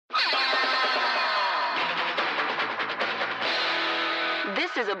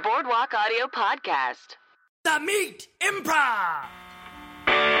is a Boardwalk Audio podcast. The Meat Improv!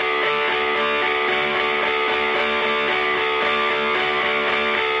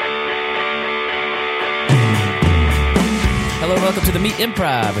 Hello and welcome to the Meat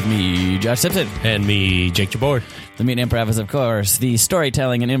Improv with me, Josh Simpson. And me, Jake Jabor. The Meat Improv is, of course, the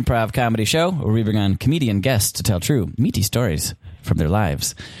storytelling and improv comedy show where we bring on comedian guests to tell true, meaty stories from their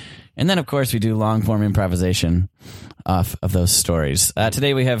lives. And then, of course, we do long-form improvisation off of those stories.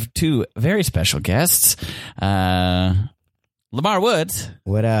 Today we have two very special guests. Lamar Woods.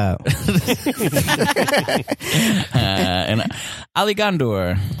 What up? And Ali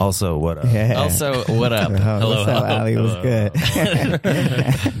Ghandour. Also, what up? Yeah. Also, what up? Hello. What's up, Ali? Was good.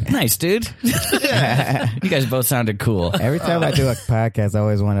 Nice, dude. You guys both sounded cool. Every time I do a podcast, I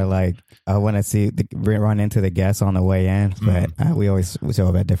always want to run into the guests on the way in, but we show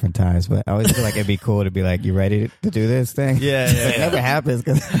up at different times. But I always feel like it'd be cool to be like, "You ready to do this thing?" Yeah. It never happens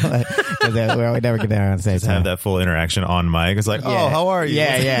because we never get down and say Just have that full interaction on mic. It's like, oh, how are you?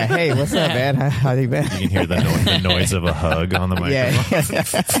 Yeah. Hey, what's up, man? How you been? You can hear the noise of a hug on the microphone.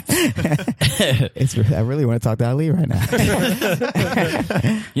 I really want to talk to Ali right now.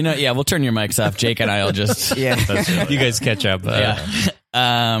 We'll turn your mics off. Jake and I will just... You guys catch up.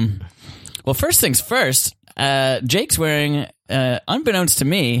 Well, first things first, Jake's wearing, unbeknownst to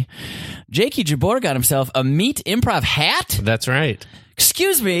me, Jakey Jabor got himself a Meat Improv hat. That's right.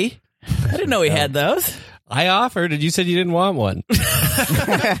 Excuse me. I didn't know he had those. I offered, and you said you didn't want one.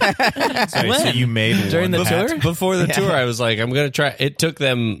 Sorry, so you made during the tour? Before the tour, I was like, I'm going to try. It took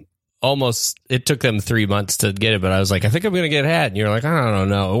them 3 months to get it, but I was like, I think I'm going to get a hat. And you're like, I don't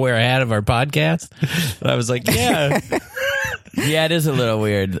know. Wear a hat of our podcast? And I was like, yeah. Yeah, it is a little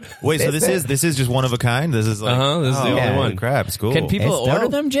weird. Wait, so this is just one of a kind? This is like, this is the only one. Crap, it's cool. Can people order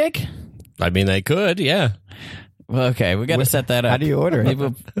them, Jake? I mean, they could, yeah. Well, okay, we got to set that up. How do you order it?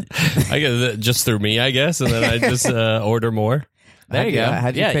 I get it just through me, I guess, and then I just order more. There you go.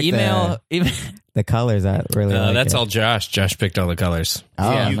 How'd you pick email. The colors, I really like that's it. all Josh. Josh picked all the colors.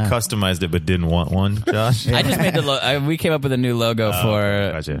 Oh, you nice. customized it but didn't want one, Josh? I just made we came up with a new logo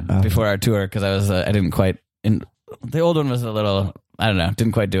before our tour because I didn't quite. The old one was a little. I don't know.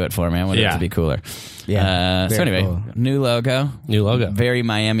 Didn't quite do it for me. I wanted it to be cooler. Yeah. So anyway, cool. New logo. Very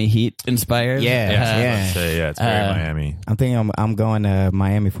Miami Heat inspired. Yeah. It's very Miami. I'm thinking I'm going to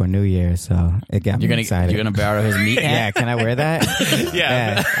Miami for New Year, so it got me excited. You're gonna borrow his meat hat? Yeah. Can I wear that?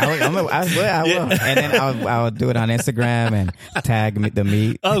 Yeah. I will. And then I'll do it on Instagram and tag the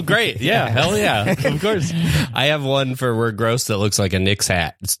meat. Oh, great. Yeah. Hell yeah. Of course. I have one for We're Gross that looks like a Knicks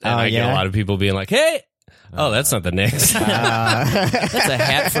hat. And I get a lot of people being like, hey. Oh, that's not the Knicks. That's a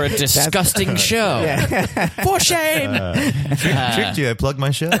hat for a disgusting show. Yeah. For shame. Tricked you. I plugged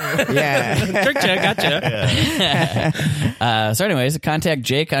my show. Yeah. Tricked you. Gotcha. So anyways, contact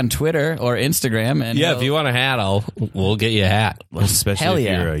Jake on Twitter or Instagram. And if you want a hat, we'll get you a hat. Especially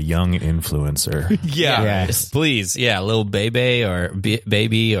if you're a young influencer. Yeah. Please. Yeah. Little baby or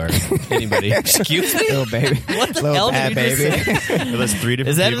baby or anybody. Excuse me? Little baby. What the Little hell bad did you baby. just say? There's 3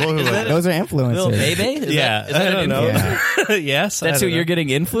 different people who are... Those are influencers. Little baby? Yeah. Is that I don't know. Yeah. Yes. That's who you're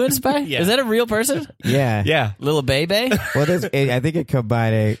getting influenced by? Yeah. Is that a real person? Yeah. Yeah. Little baby? Well, I think it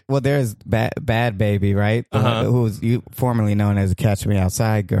combined there's Bad Baby, right? Who's formerly known as Catch Me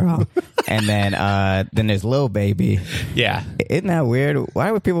Outside Girl. And then there's Lil Baby. Yeah. Isn't that weird?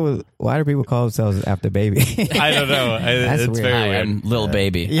 Why do people call themselves after Baby? I don't know. It's weird. very Hi, weird. I'm Lil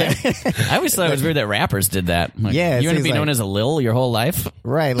Baby. Yeah. I always thought it was weird that rappers did that. Like, Yeah, it you want to seems be known like- as a Lil your whole life?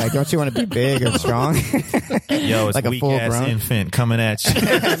 Right, like don't you want to be big or strong? Yo, it's Like a weak full-grown- ass infant coming at you.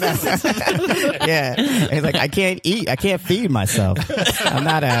 Yeah. And he's like, I can't eat. I can't feed myself. I'm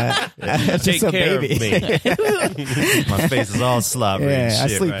not just Take a care baby. of me. My face is all sloppy. Yeah, and I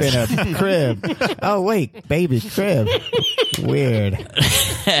shit sleep right in a crib. Oh wait, baby crib. Weird.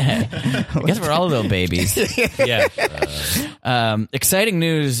 I guess we're all little babies. Yeah. Exciting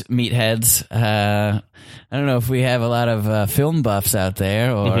news, meatheads. I don't know if we have a lot of film buffs out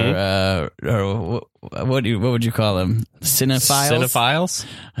there, or what would you call them? Cinephiles.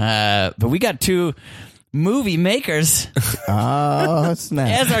 But we got 2 movie makers Oh snap!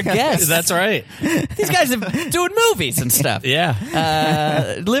 as our guests. That's right. These guys are doing movies and stuff.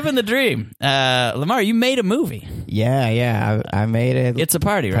 Yeah. Living the dream. Lamar, you made a movie. Yeah. I made it. It's a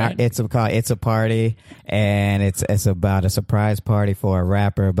party, right? It's a party, and it's about a surprise party for a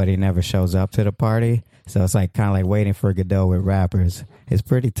rapper, but he never shows up to the party. So it's like kind of like waiting for Godot with rappers. It's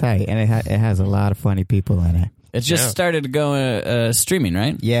pretty tight, and it has a lot of funny people in it. It just started going streaming,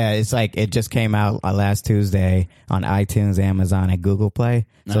 right? Yeah, it's like it just came out last Tuesday on iTunes, Amazon, and Google Play.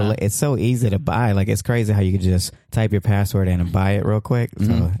 So it's so easy to buy. Like it's crazy how you could just type your password in and buy it real quick.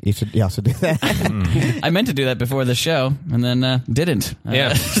 So you also do that. I meant to do that before the show and then didn't.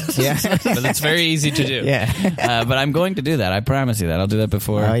 Yeah. Yeah. But it's very easy to do. Yeah. But I'm going to do that. I promise you that. I'll do that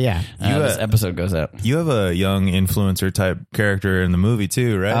before Oh, yeah. this episode goes out. You have a young influencer type character in the movie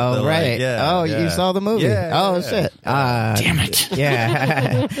too, right? Oh, The, right. You saw the movie. Yeah, oh, yeah. shit. Damn it.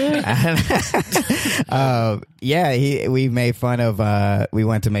 Yeah. We made fun of, we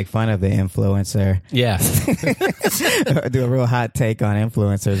went to make fun of the influencer. Yeah. Do a real hot take on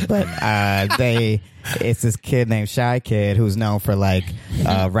influencers, but it's this kid named Shy Kid who's known for like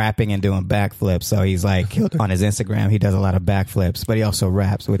rapping and doing backflips. So he's like on his Instagram, he does a lot of backflips, but he also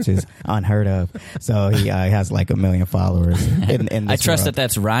raps, which is unheard of. So he has like 1 million followers. In I this trust world. that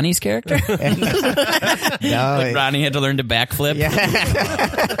that's Ronnie's character. No, Like Ronnie had to learn to backflip. yeah.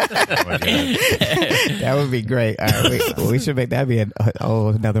 Oh my God. That would be great. All right, we should make that be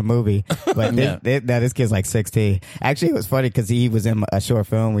another movie. But this kid's like 16. Actually, it was funny because he was in a short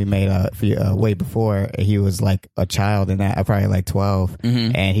film we made way before. He was like a child in that, probably like 12,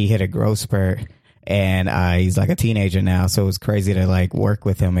 and he hit a growth spurt, and he's like a teenager now. So it was crazy to like work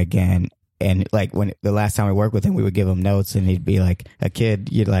with him again. And like when the last time we worked with him, we would give him notes, and he'd be like a kid.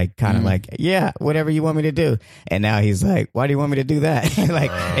 You'd like kind of like, yeah, whatever you want me to do. And now he's like, why do you want me to do that? Like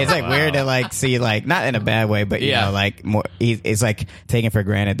it's like weird to like see like not in a bad way, but you know like more. It's like taking for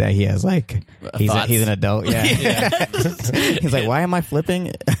granted that he has like he's an adult. Yeah. He's like, why am I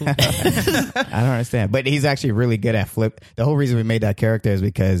flipping? I don't understand. But he's actually really good at flip. The whole reason we made that character is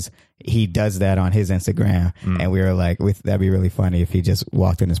because he does that on his Instagram, and we were like, that'd be really funny if he just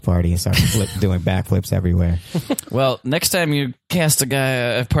walked in his party and started doing backflips everywhere. Well, next time you cast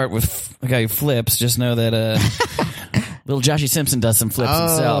a part with a guy who flips, just know that little Joshy Simpson does some flips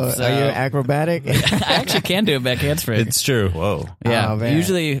himself. So Are you acrobatic? I actually can do a back handspring. It's true. Whoa. Yeah, Oh, man.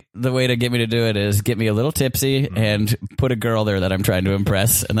 usually the way to get me to do it is get me a little tipsy and put a girl there that I'm trying to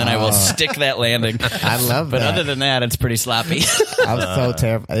impress, and then I will stick that landing. I love But that. other than that, it's pretty sloppy. I'm so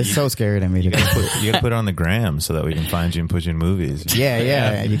terrified. It's so scary to me to do. You got to put it on the gram so that we can find you and put you in movies.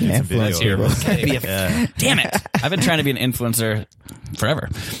 Yeah. You can Get some influence video. people. Damn it! I've been trying to be an influencer forever.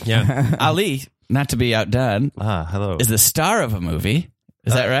 Yeah. Ali, not to be outdone, Hello. is the star of a movie.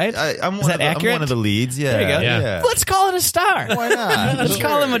 Is that right? I'm Is one that of the, accurate? I'm one of the leads. Yeah. There you go. Yeah. Let's call it a star. Why not? Let's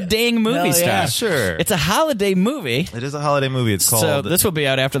call him a dang movie Hell star. yeah. Sure. It's a holiday movie. It is a holiday movie. It's called. So this will be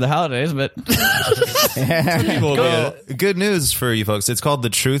out after the holidays, but Well, good news for you folks. It's called The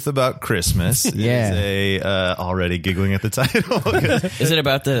Truth About Christmas. Yeah. It's already giggling at the title. is it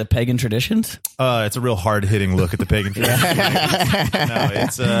about the pagan traditions? It's a real hard hitting look at the pagan tradition.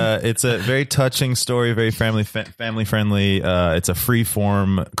 No, it's a very touching story, very family friendly. It's a free form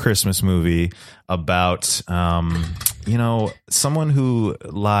Christmas movie about someone who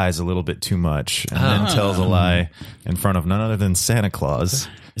lies a little bit too much and then tells a lie in front of none other than Santa Claus.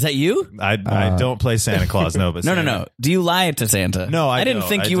 Is that you? I don't play Santa Claus, no, but No, Santa. no. Do you lie to Santa? No, I didn't don't.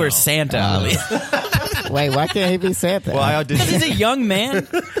 think I you were don't. Santa, Ali. Wait, why can't he be Santa? Well, I Because he's auditioned. a young man.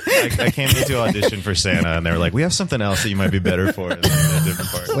 I came into audition for Santa, and they were like, "We have something else that you might be better for." In a different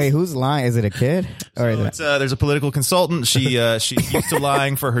part. Wait, who's lying? Is it a kid? Or is It's, there's a political consultant. She's used to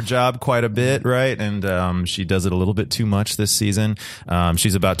lying for her job quite a bit, right? And she does it a little bit too much this season.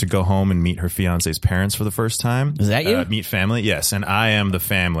 She's about to go home and meet her fiance's parents for the first time. Is that you? Meet family, yes. And I am the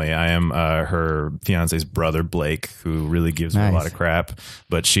family. I am her fiance's brother, Blake, who really gives her a Nice. lot of crap.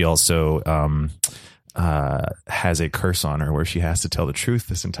 But she also has a curse on her where she has to tell the truth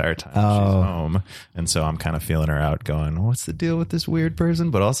this entire time she's home. And so I'm kind of feeling her out going, what's the deal with this weird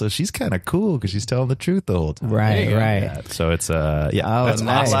person? But also she's kind of cool because she's telling the truth the whole time. Right. Yeah. So it's Oh, that's a lot of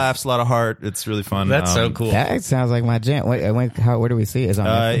nice. laughs, a lot of heart. It's really fun. That's so cool. That sounds like my jam. Where do we see it? It's on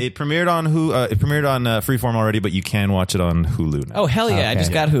Netflix? It premiered on It premiered on Freeform already, but you can watch it on Hulu now. Oh, hell yeah. I Okay.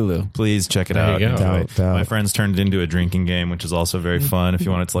 just got Hulu. Please check it There out. you go. Enjoy it. Dope. My friends turned it into a drinking game, which is also very fun. If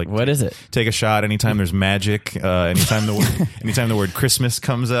you want to like What is it? take a shot anytime there's magic, anytime the word Christmas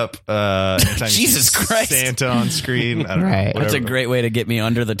comes up, anytime you Jesus see Christ. Santa on screen. I don't Right. know, That's a whatever. great way to get me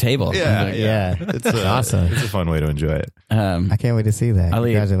under the table. Yeah, Yeah. It's Awesome. It's a fun way to enjoy it. I can't wait to see that.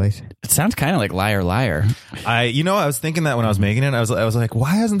 Ali- Congratulations. It sounds kind of like Liar Liar. I was thinking that when I was making it, I was like,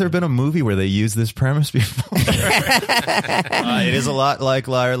 why hasn't there been a movie where they use this premise before? It is a lot like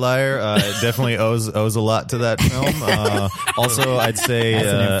Liar Liar. It definitely owes a lot to that film. Also, I'd say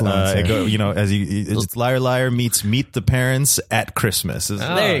That's an influencer. it's Liar Liar meets Meet the Parents at Christmas. There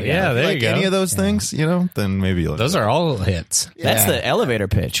you go. Yeah, there like you go. any of those things, then maybe you'll Those are all hits. That's the elevator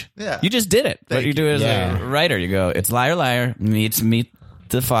pitch. Yeah. You just did it. What Thank you do as Yeah. a writer, you go, it's Liar Liar meets Meet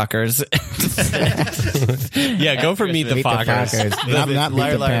the Fockers. Yeah, go for Meet the Fockers. Not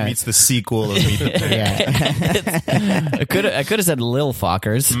Liar Meet the Liar Parents. meets the sequel of Meet the Parents. Yeah. I could have said Lil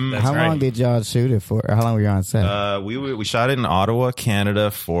Fockers. How long did y'all shoot it for? Or how long were you on set? We shot it in Ottawa,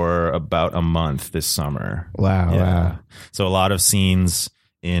 Canada for about a month this summer. Wow, wow. So a lot of scenes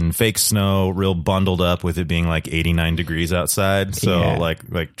in fake snow, real bundled up with it being like 89 degrees outside. So Yeah.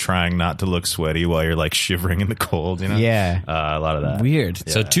 like trying not to look sweaty while you're like shivering in the cold, you know? Yeah. A lot of that. Weird.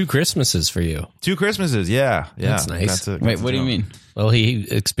 So 2 Christmases for you. 2 Christmases, yeah. That's nice. Wait, what do you mean? Well, he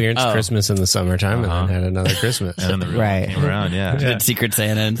experienced Christmas in the summertime and then had another Christmas. And then the real Right. one came around, yeah. Did Secret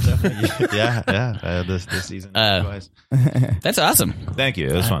Santa and stuff. yeah. I had this season twice. That's awesome. Thank you.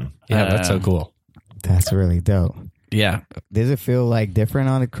 It was fun. Yeah, that's so cool. That's really dope. Yeah. Does it feel like different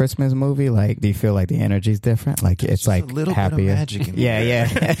on a Christmas movie? Like, do you feel like the energy's different? Like, it's like a little happier. bit of magic in Yeah,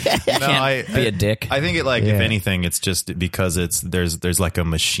 there. yeah. No, I Be a dick. I think it like Yeah. if anything, it's just because there's like a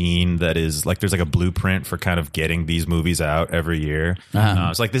machine that is like there's like a blueprint for kind of getting these movies out every year.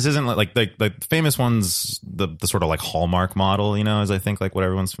 It's like this isn't like the famous ones, the sort of like Hallmark model, you know, is I think like what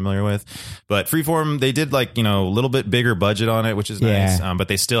everyone's familiar with. But Freeform, they did like, you know, a little bit bigger budget on it, which is nice. Yeah. But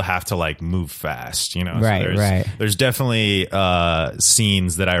they still have to like move fast, you know. Right, right. There's definitely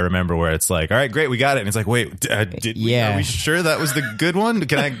scenes that I remember where it's like, all right, great, we got it, and it's like, wait, are we sure that was the good one?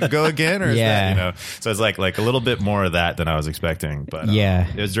 Can I go again, or is that, you know? So it's like a little bit more of that than I was expecting. But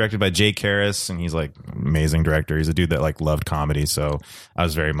it was directed by Jay Karras, and he's like amazing director. He's a dude that like loved comedy, so I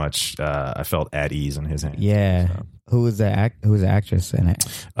was very much I felt at ease in his hands. Yeah. So. Who's the actress in it?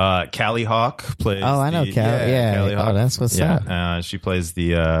 Callie Hawk plays. Oh, I know Callie. Yeah. Callie Hawk. Oh, that's what's up. She plays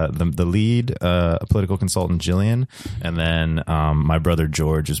the lead political consultant Jillian, and then my brother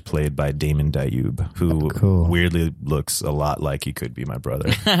George is played by Damon Dayoub, who weirdly looks a lot like he could be my brother.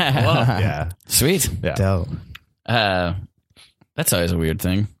 Yeah, Sweet. yeah, Dope. That's always a weird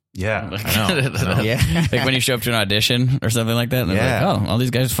thing. yeah. I know. Yeah. Like when you show up to an audition or something like that, and they're Yeah. like, oh, all these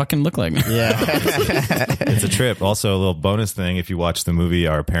guys fucking look like me. Yeah. It's a trip. Also, a little bonus thing: if you watch the movie,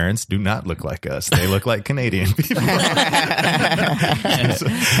 our parents do not look like us; they look like Canadian people. It's a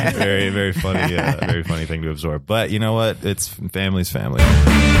very, very funny thing to absorb. But you know what? It's family's family.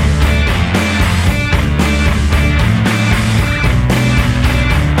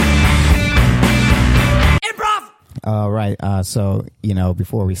 Improv! All right. So, you know,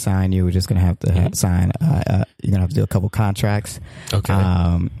 before we sign you, we're just going to have to sign. You're going to have to do a couple contracts.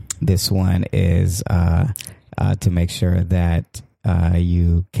 Okay. This one is to make sure that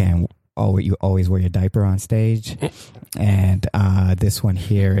you always wear your diaper on stage. And this one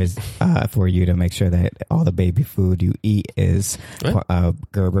here is for you to make sure that all the baby food you eat is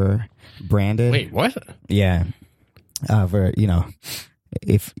Gerber branded. Wait, what? Yeah. For, you know,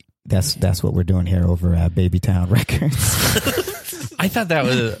 if that's what we're doing here over at Babytown Records. I thought that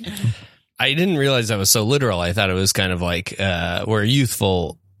was. I didn't realize that was so literal. I thought it was kind of like we're a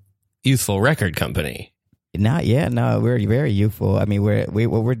youthful record company. Not yet. No, we're very youthful. I mean, what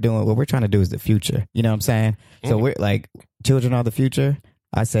we're trying to do is the future. You know what I'm saying? So we're like, children are the future.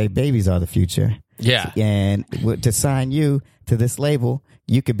 I say babies are the future. Yeah. And to sign you to this label,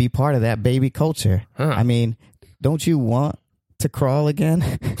 you could be part of that baby culture. Huh. I mean, don't you want to crawl again?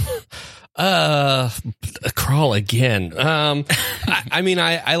 Crawl again. I mean,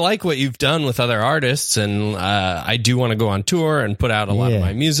 I like what you've done with other artists, and I do want to go on tour and put out a lot of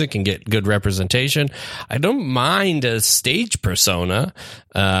my music and get good representation. I don't mind a stage persona.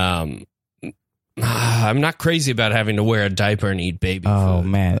 I'm not crazy about having to wear a diaper and eat baby Oh food.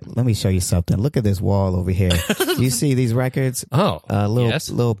 man, let me show you something. Look at this wall over here. You see these records? Oh,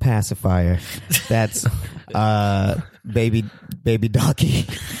 Little pacifier. That's baby doggy.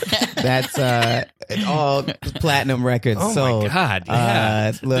 That's all platinum records. Oh sold. my God!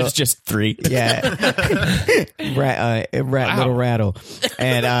 Yeah, There's just 3. Yeah, little rattle,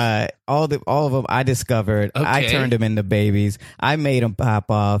 and all of them I discovered. I Okay. turned them into babies. I made them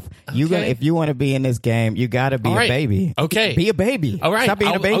pop off. If you want to be in this game, you got to be All right. a baby. Okay. Be a baby. All right. Stop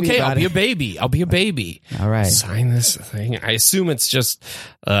being a baby. Okay, about I'll be it. a baby. I'll be a baby. All right. Sign this thing. I assume it's just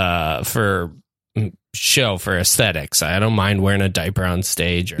for show, for aesthetics. I don't mind wearing a diaper on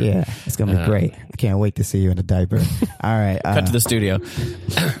stage. Or, Yeah, it's gonna be great. I can't wait to see you in a diaper. All right. Cut to the studio.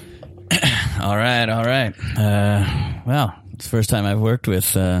 All right. Well, it's the first time I've worked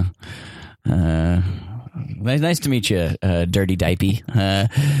with. Nice to meet you, Dirty Dipey.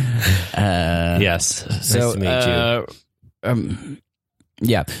 Yes. So, Nice to meet you.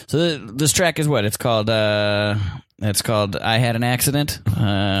 Yeah. So this track is what it's called. It's called "I Had an Accident."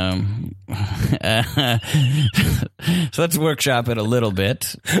 So let's workshop it a little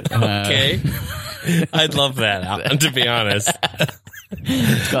bit. Okay. I'd love that, to be honest.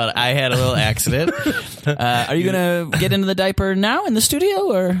 It's called I Had a Little Accident. Are you going to get into the diaper now in the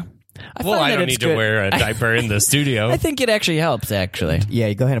studio, or? I don't need to wear a diaper in the studio. I think it actually helps, actually. Yeah,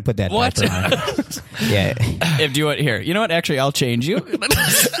 you go ahead and put that diaper on. Yeah. If you want, here, you know what? Actually, I'll change you.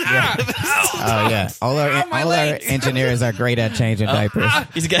 Oh, yeah. All our engineers are great at changing diapers.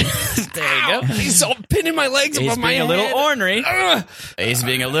 He's got, there you go. He's so pinning my legs He's above my being a little head. ornery. He's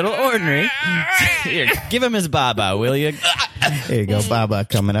being a little ornery. Here, give him his baba, will you? There you go, Baba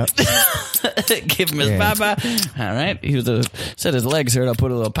coming up. Give him his baba. All right. He said his legs hurt. I'll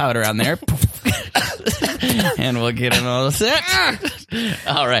put a little powder on there. And we'll get him all set.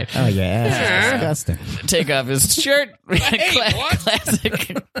 All right. Oh, your ass is disgusting. Take off his shirt.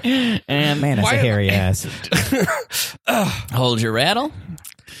 Classic. And Man, that's a hairy ass. hold your rattle.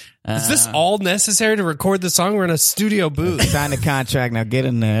 Is this all necessary to record the song? We're in a studio booth. Sign the contract. Now get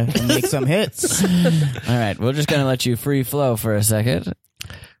in there and make some hits. All right. We're just going to let you free flow for a second.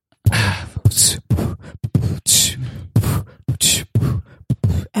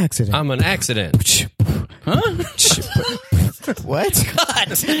 Accident. I'm an accident. What?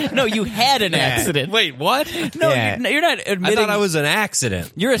 God. No, you had an accident. Wait, what? No, Yeah. you're not I admitting. thought I was an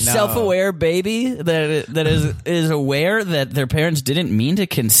accident. You're a self-aware baby that is aware that their parents didn't mean to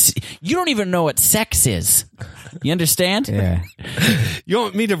conceive. You don't even know what sex is. You understand? Yeah. You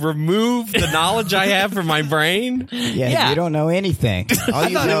want me to remove the knowledge I have from my brain? Yeah, you don't know anything. All I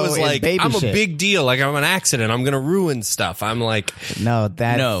you thought know it was is like, baby I'm shit. a big deal. Like, I'm an accident. I'm going to ruin stuff. I'm like, No,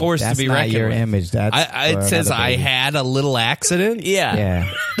 forced that's to be not reckoned your with. image. That's it for says another I baby. had a little accident. Yeah.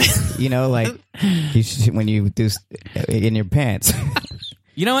 Yeah. You know, like when you do in your pants.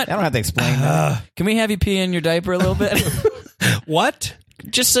 You know what? I don't have to explain that. Can we have you pee in your diaper a little bit? What?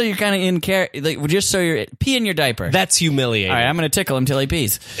 Just so you're kind of in care. Like, just so you're pee in your diaper. That's humiliating. All right, I'm going to tickle him till he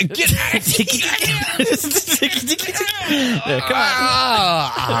pees. Get Come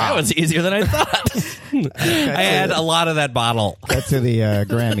on. That was easier than I thought. I had a lot of that bottle. Cut to the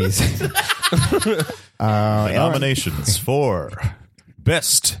Grammys. The nominations for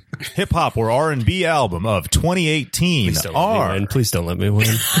Best Hip Hop or R&B Album of 2018 are Please don't let me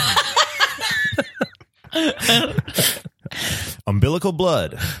win. Umbilical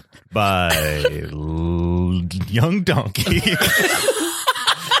Blood by Young Donkey.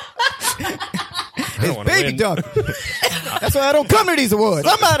 It's Baby Dunk. That's why I don't come to these awards.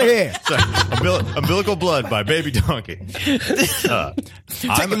 I'm out of here. Sorry, Umbilical Blood by Baby Donkey.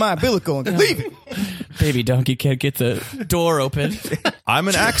 Taking my umbilical and leaving. Baby donkey can't get the door open. I'm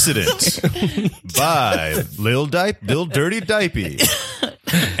an Accident by Lil Dirty Dipey.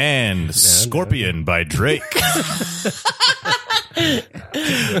 And Scorpion by Drake.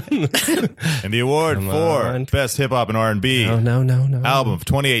 And the award for on. Best Hip Hop and R&B No. album of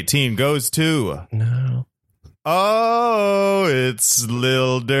 2018 goes to No. Oh, it's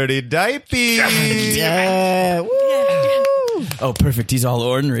Lil Dirty Dipey. Yeah. Woo. Oh, perfect. He's all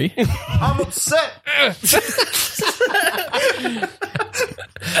ornery. I'm upset.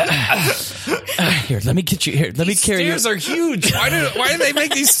 Here, let me get you. Here, let me carry you. Stairs are huge. Why do they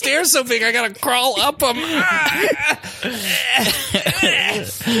make these stairs so big? I gotta crawl up them.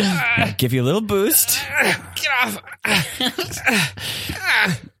 Give you a little boost. Get off.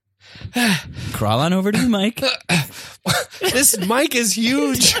 Crawl on over to the mic. This mic is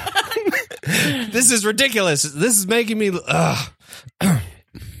huge. This is ridiculous. This is making me.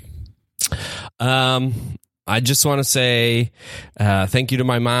 I just want to say thank you to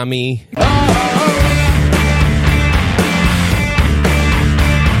my mommy.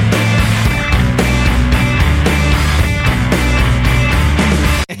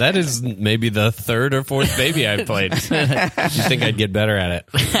 That is maybe the third or fourth baby I've played. You think I'd get better at it?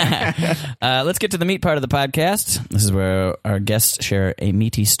 Let's get to the meat part of the podcast. This is where our guests share a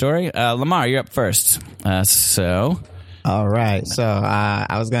meaty story. Lamar, you're up first. All right. So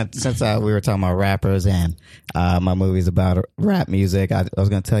I was going to, since we were talking about rappers and my movie's about rap music, I was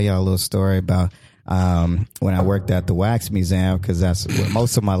going to tell y'all a little story about when I worked at the Wax Museum, because that's where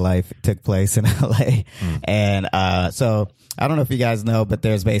most of my life took place in LA. And so I don't know if you guys know, but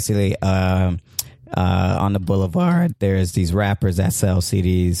there's basically on the boulevard, there's these rappers that sell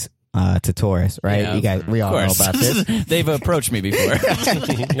CDs to tourists, right? Yeah, you guys, we all know about this. They've approached me before.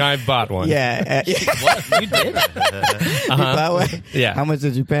 I've bought one. Yeah. What? You did? You bought one? Yeah. How much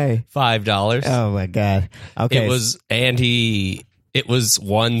did you pay? $5. Oh my God. Okay. It was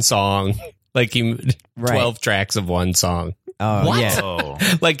one song. Like 12 tracks of one song. Oh, What? yeah. Oh.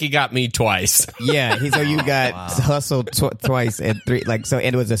 Like he got me twice. Yeah, so you got hustled twice and three, like, so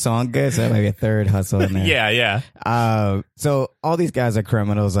it was a song good, so maybe a third hustle in there. Yeah. So all these guys are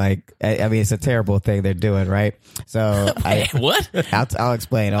criminals. Like, I mean, it's a terrible thing they're doing, right? So What? I'll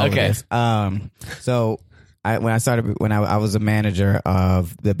explain all Okay. of this. So when I was a manager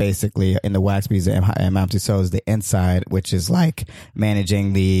of the basically in the wax museum in Mount Tussauds, the inside, which is like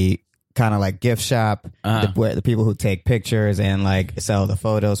managing the kind of like gift shop, the people who take pictures and like sell the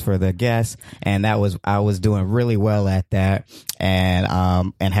photos for the guests, and I was doing really well at that, and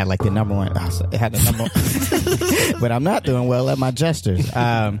had like the number one. It had the number, but I'm not doing well at my gestures.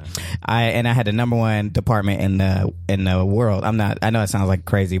 I had the number one department in the world. I know it sounds like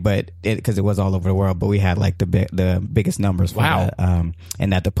crazy, but because it was all over the world, but we had like the biggest numbers for that,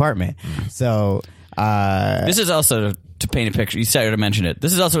 in that department. So This is also to paint a picture. You started to mention it.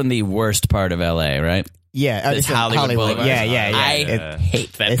 This is also in the worst part of LA, right? yeah, It's Hollywood Boulevard. Yeah. I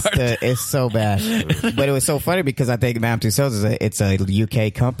hate that part. It's so bad, but it was so funny because I think Mount Tussauds it's a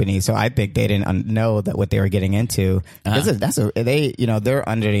UK company, so I think they didn't know that what they were getting into. They're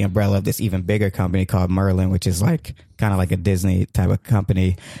under the umbrella of this even bigger company called Merlin, which is like kind of like a Disney type of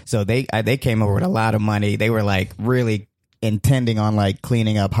company. So they came over with a lot of money. They were like really intending on like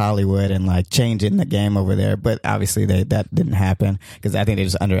cleaning up Hollywood and like changing the game over there, but obviously that didn't happen because I think they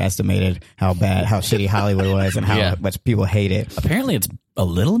just underestimated how shitty Hollywood was and how much people hate it. Apparently, it's a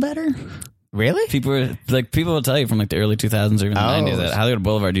little better. Really? People will tell you from like the early 2000s or even the 90s that Hollywood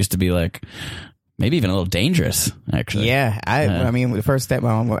Boulevard used to be like maybe even a little dangerous. Actually, yeah. I mean, the first step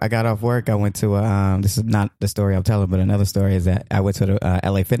I got off work, I went to this is not the story I'm telling, but another story is that I went to the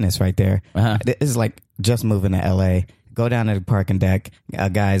LA Fitness right there. This is like just moving to LA. Go down to the parking deck. A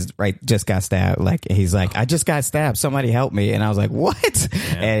guy's just got stabbed. Like he's like, I just got stabbed. Somebody help me. And I was like, what?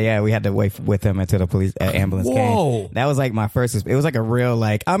 And we had to wait with him until the police ambulance came. That was like my first. It was like a real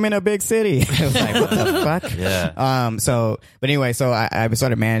like I'm in a big city. It was like what the fuck? Yeah. But anyway, so I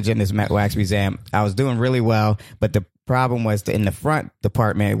started managing this wax museum. I was doing really well, but the problem was in the front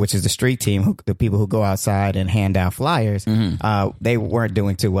department, which is the street team, the people who go outside and hand out flyers, they weren't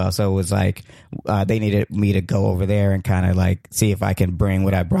doing too well. So it was like they needed me to go over there and kind of like see if I can bring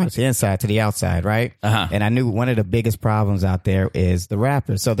what I brought to the inside to the outside, right? And I knew one of the biggest problems out there is the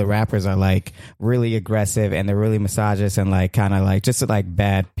rappers. So the rappers are like really aggressive and they're really misogynist and like kind of like just like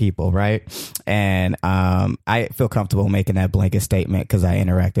bad people, right? And I feel comfortable making that blanket statement because I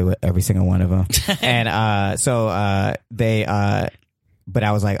interacted with every single one of them. And but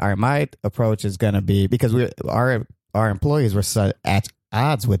I was like, all right, my approach is going to be because our employees were at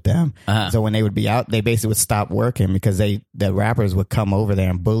odds with them. So when they would be out, they basically would stop working because the rappers would come over there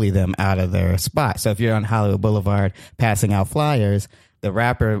and bully them out of their spot. So if you're on Hollywood Boulevard passing out flyers, the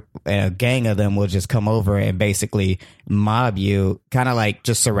rapper, a gang of them will just come over and basically mob you, kind of like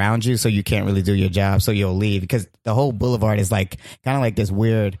just surround you so you can't really do your job. So you'll leave because the whole boulevard is like kind of like this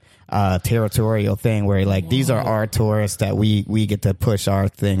weird territorial thing where like these are our tourists that we get to push our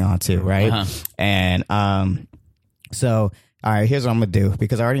thing onto, right? And so all right, here's what I'm gonna do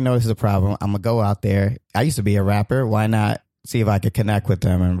because I already know this is a problem. I'm gonna go out there. I used to be a rapper. Why not see if I could connect with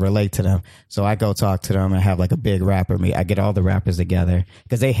them and relate to them? So I go talk to them and have like a big rapper meet. I get all the rappers together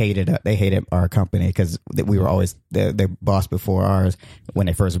because they hated our company because we were always their boss before ours. When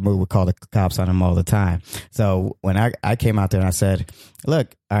they first moved, we called the cops on them all the time. So when I came out there and I said,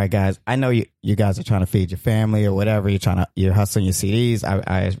 look, all right, guys, I know you guys are trying to feed your family or whatever. You're hustling your CDs.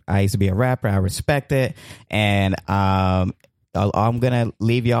 I used to be a rapper. I respect it. And I'm going to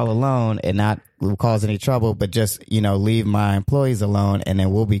leave y'all alone and not cause any trouble, but just, leave my employees alone and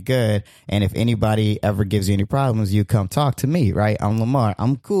then we'll be good. And if anybody ever gives you any problems, you come talk to me, right? I'm Lamar.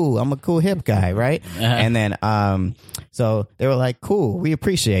 I'm cool. I'm a cool hip guy, right? And then, so they were like, cool. We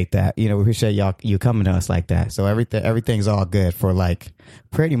appreciate that. We appreciate you coming to us like that. So everything's all good for like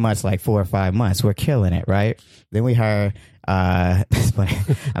pretty much like 4 or 5 months. We're killing it, right? Then we hire it's funny.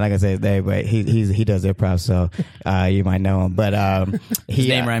 I'm not gonna say his name, but he does improv, so you might know him. But his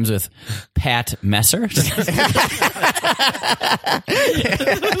name rhymes with Pat Messer.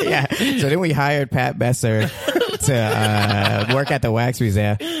 Yeah. So then we hired Pat Messer to work at the wax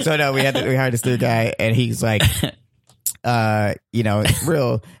museum. So no, we hired this new guy, and he's like, a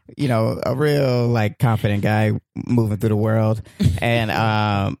real like confident guy moving through the world, and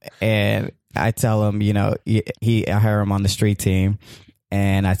I tell him, I hire him on the street team,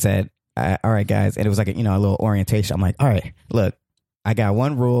 and I said, all right, guys, and it was like a little orientation. I'm like, all right, look, I got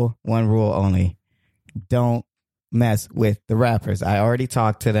one rule only: don't mess with the rappers. I already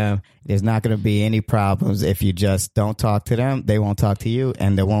talked to them. There's not going to be any problems if you just don't talk to them. They won't talk to you,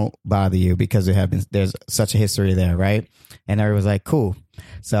 and they won't bother you because there's such a history there, right? And everybody was like, cool.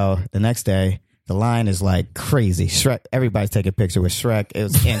 So the next day, the line is like crazy. Shrek, everybody's taking a picture with Shrek. It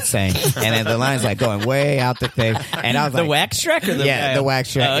was insane. And then the line's like going way out the thing. And I was The like, wax Shrek or the the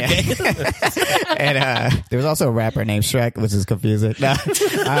wax Shrek. Oh, okay. Yeah. And there was also a rapper named Shrek, which is confusing. No.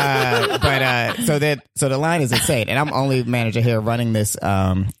 So the line is insane. And I'm only manager here running this,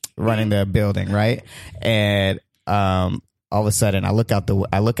 running the building, right? And all of a sudden, I look out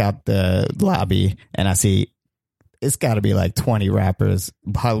the lobby and I see it's got to be like 20 rappers,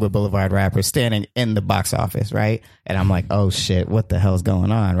 Hollywood Boulevard rappers, standing in the box office, right? And I'm like, oh shit, what the hell's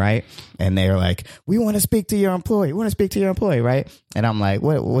going on, right? And they're like, we want to speak to your employee. We want to speak to your employee, right? And I'm like,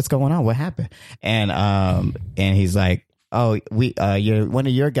 what's going on? What happened? And he's like, oh, one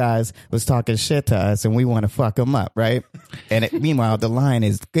of your guys was talking shit to us, and we want to fuck him up, right? And meanwhile, the line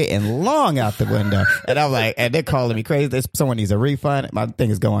is getting long out the window, and I'm like, and they're calling me crazy. Someone needs a refund. My thing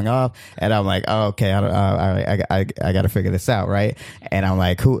is going off, and I'm like, oh, okay, I got to figure this out, right? And I'm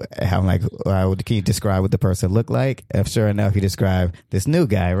like, who? I'm like, can you describe what the person looked like? And sure enough, he described this new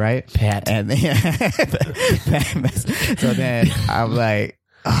guy, right? Pat. And Pat. So then I'm like,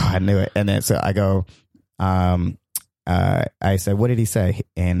 oh, I knew it. And then so I go, I said, what did he say?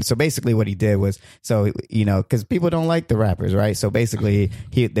 And so basically what he did was, so, because people don't like the rappers, right? So basically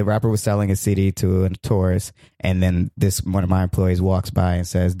the rapper was selling a CD to a tourist, and then one of my employees walks by and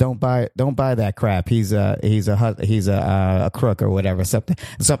says, don't buy that crap. He's a crook or whatever,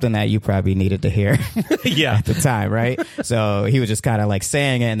 something that you probably needed to hear Yeah. at the time, right? So he was just kind of like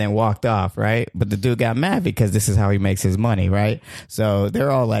saying it and then walked off, right? But the dude got mad because this is how he makes his money, right? So they're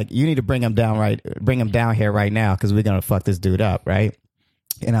all like, you need to bring him down here right now, because we're gonna fuck this dude up, right?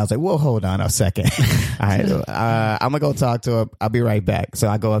 And I was like, well, hold on a second. All right, I'm gonna go talk to him. I'll be right back. So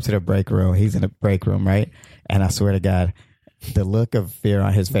I go up to the break room. He's in the break room, right? And I swear to God, the look of fear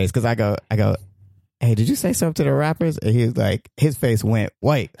on his face, because I go, hey, did you say something to the rappers? And he was like, his face went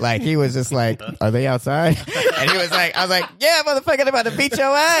white. Like, he was just like, are they outside? And he was like, I was like, yeah, motherfucker, they're about to beat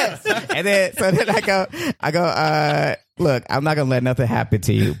your ass. And then I go, look, I'm not going to let nothing happen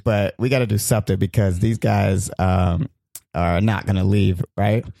to you, but we got to do something, because these guys are not going to leave,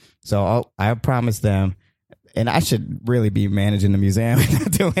 right? So I promised them, and I should really be managing the museum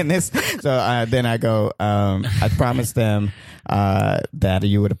and doing this. So then I go, I promised them that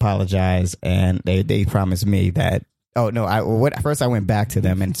you would apologize, and they promised me that, oh, no, first I went back to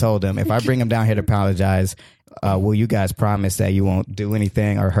them and told them, if I bring him down here to apologize, will you guys promise that you won't do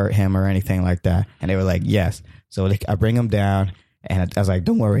anything or hurt him or anything like that? And they were like, yes. So I bring him down, and I was like,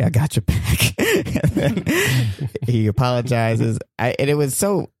 don't worry, I got your back. And then he apologizes. And it was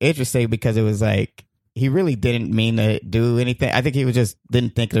so interesting, because it was like, he really didn't mean to do anything. I think he was just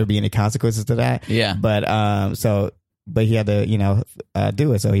didn't think there'd be any consequences to that. Yeah. But but he had to,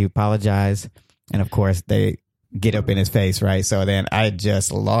 do it. So he apologized, and of course they get up in his face, right? So then I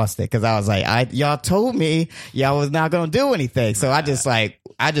just lost it, because I was like, y'all told me y'all was not gonna do anything. So I just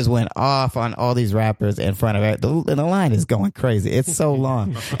went off on all these rappers in front of it. The line is going crazy. It's so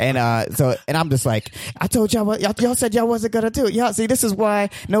long. And I'm just like, I told y'all said y'all wasn't gonna do it. Y'all see, this is why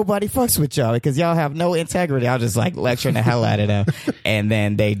nobody fucks with y'all, because y'all have no integrity. I was just like lecturing the hell out of them. And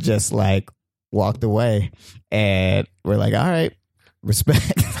then they just like walked away, and we're like, all right,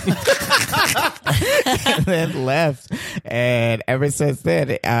 respect. And then left. And ever since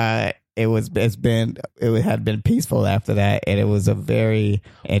then, it had been peaceful after that, and it was a very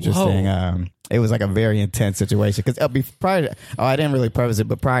interesting. It was like a very intense situation, because I didn't really purpose it,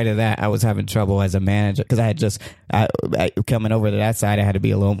 but prior to that, I was having trouble as a manager, because I had just coming over to that side, I had to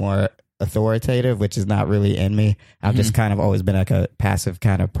be a little more authoritative, which is not really in me. I've just kind of always been like a passive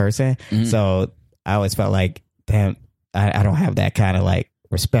kind of person, so I always felt like, damn, I don't have that kind of like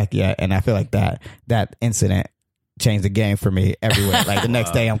respect yet, and I feel like that incident changed the game for me everywhere. Like the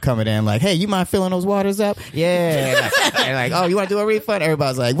next day I'm coming in like, hey, you mind filling those waters up? Yeah. And like, oh, you want to do a refund?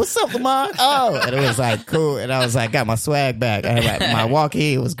 Everybody's like, what's up, Lamar? Oh, and it was like cool. And I was like, got my swag back. I had like, my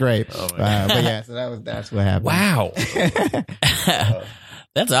walkie. It was great. Oh, but yeah, so that's what happened. Wow.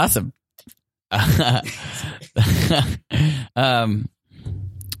 That's awesome.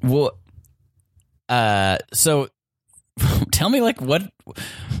 So tell me, like, what?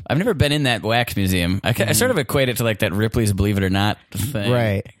 I've never been in that wax museum. I sort of equate it to like that Ripley's Believe It or Not thing.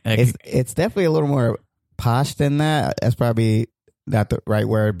 Right. It's definitely a little more posh than that. That's probably not the right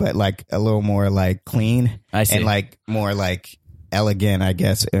word, but like a little more like clean. I see. And like more like elegant, I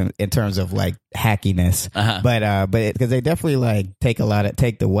guess, in terms of like hackiness. But because they definitely like take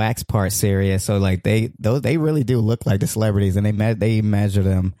the wax part serious. So like they really do look like the celebrities, and they measure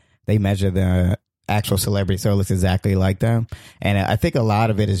them. They measure the actual celebrity, so it looks exactly like them. And I think a lot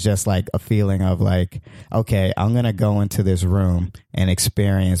of it is just like a feeling of like, okay, I'm gonna go into this room and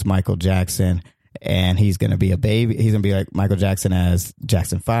experience Michael Jackson, and he's gonna be a baby. He's gonna be like Michael Jackson as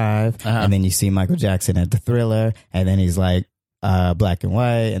Jackson 5, and then you see Michael Jackson at the Thriller, and then he's like Black and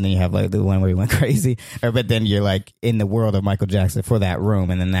White, and then you have like the one where he went crazy. But then you're like in the world of Michael Jackson for that room,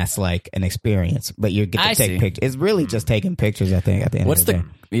 and then that's like an experience. But you get to take pictures. It's really just taking pictures, I think, at the end of the day.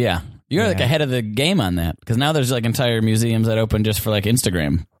 Yeah. You're like ahead of the game on that, because now there's like entire museums that open just for like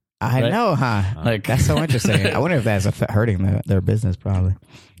Instagram. I know, huh? Like that's so interesting. I wonder if that's hurting their business. Probably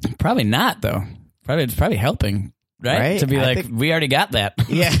not, though. It's probably helping, right? To be like, we already got that.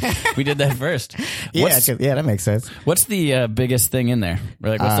 Yeah, we did that first. Yeah, that makes sense. What's the biggest thing in there? Or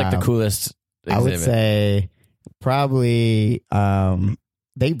like, what's like the coolest exhibit? I would say probably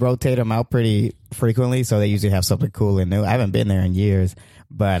they rotate them out pretty frequently, so they usually have something cool and new. I haven't been there in years.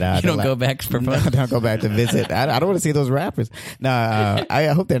 But you don't go back for fun? No, don't go back to visit. I don't want to see those rappers. No, I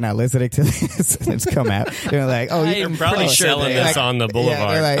hope they're not listening to this. It's come out. They're like, oh, you're probably selling this on the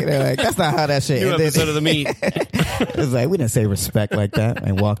boulevard. Yeah, they're like, that's not how that shit New ended. episode of The Meet. It's like, we didn't say respect like that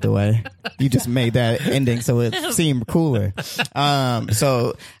and walked away. You just made that ending so it seemed cooler.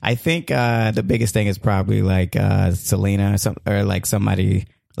 So I think the biggest thing is probably like Selena or like somebody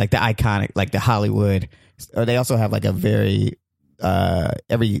like the iconic, like the Hollywood. Or they also have like a very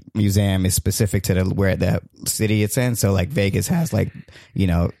every museum is specific to where the city it's in. So like Vegas has like,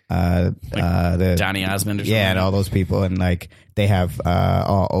 the Johnny Osmond or something. Yeah, and all those people, and like they have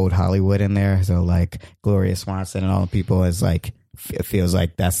all old Hollywood in there. So like Gloria Swanson and all the people is like it feels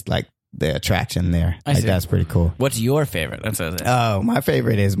like that's like the attraction there. Like that's pretty cool. What's your favorite? That's what my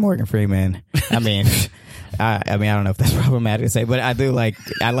favorite is Morgan Freeman. I mean I don't know if that's problematic to say, but I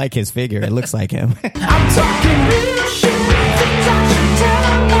like his figure. It looks like him. I'm talking real shit.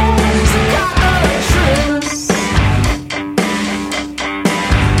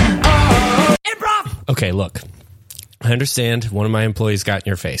 Improv. Okay, look. I understand one of my employees got in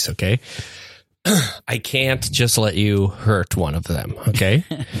your face, okay? I can't just let you hurt one of them, okay?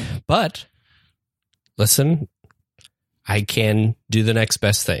 But listen, I can do the next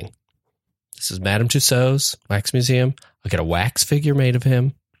best thing. This is Madame Tussauds Wax Museum. I'll get a wax figure made of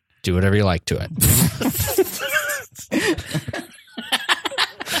him. Do whatever you like to it.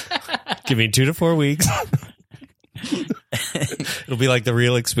 Give me 2 to 4 weeks. It'll be like the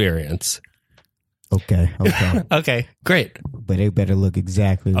real experience. Okay. Okay, great. But it better look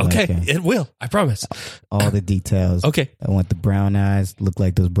exactly like him. It will. I promise. All the details. Okay. I want the brown eyes. Look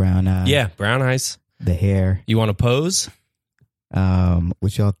like those brown eyes. Yeah, brown eyes. The hair. You want to pose?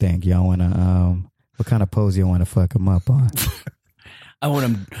 What y'all think? Y'all want to, what kind of pose you want to fuck him up on? I want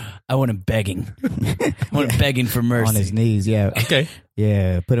him begging. I want him begging for mercy. On his knees, yeah. Okay.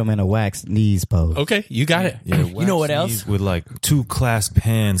 Yeah, put him in a wax knees pose. Okay, you got it. Yeah, you know what else? With like 2 clasped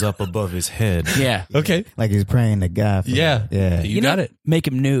hands up above his head. Yeah. Okay. Like he's praying to God. Yeah. Yeah. You got it. Make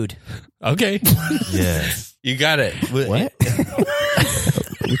him nude. Okay. Yeah. You got it. What?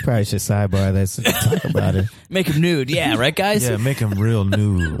 We probably should sidebar this and talk about it. Make him nude. Yeah, right, guys? Yeah, make him real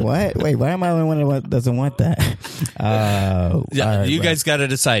nude. What? Wait, why am I the only one that doesn't want that? Yeah, you guys got to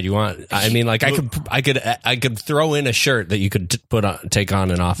decide. You want? I mean, like I could throw in a shirt that you could take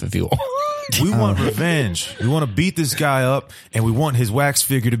on and off if you want. We want revenge. We want to beat this guy up, and we want his wax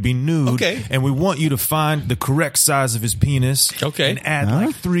figure to be nude. Okay. And we want you to find the correct size of his penis. Okay. And add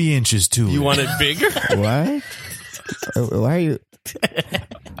like 3 inches to it. You want it bigger? What? Why are you?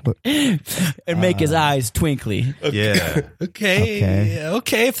 And make his eyes twinkly. Yeah.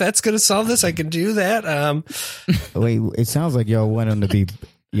 Okay. If that's gonna solve this, I can do that. Wait, it sounds like y'all want him to be.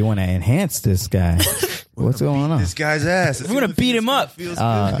 You want to enhance this guy. What's going on? This guy's ass. We want to beat him up. We want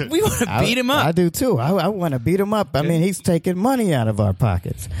to beat him up. I do too. I want to beat him up. I mean, he's taking money out of our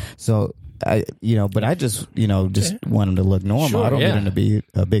pockets. So, but I just want him to look normal. Sure, I don't want him to be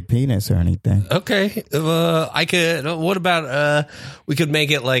a big penis or anything. Okay. I could. What about we could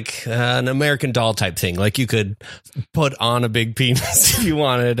make it like an American Doll type thing? Like you could put on a big penis if you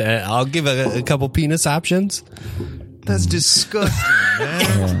wanted. I'll give a couple penis options. That's disgusting,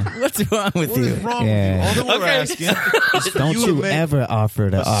 man. What's wrong with What you? is wrong with you? All that we're asking is Don't you ever offer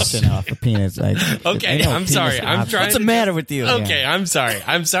the option off a penis? Like, Okay, ain't no I'm sorry. penis I'm option. trying. What's the matter with you? Okay, I'm sorry.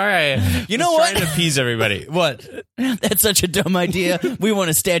 You know what? Trying to appease everybody. What? That's such a dumb idea. We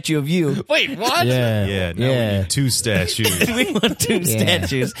want a statue of you. Wait, what? Yeah, now we need 2 statues. We want 2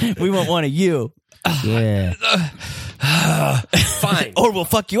 statues. We want one of you. Yeah. Fine. Or we'll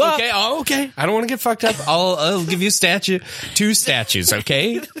fuck you up. Okay. Oh, okay. I don't want to get fucked up. I'll give you two statues.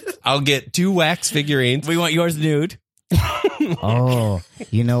 Okay. I'll get 2 wax figurines. We want yours nude. Oh,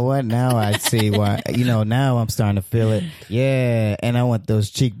 you know what? Now I see why. Now I'm starting to feel it. Yeah, and I want those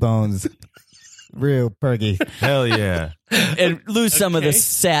cheekbones real perky. Hell yeah. And lose some of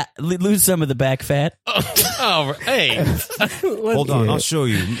the back fat. Oh, hey. Hold on, I'll show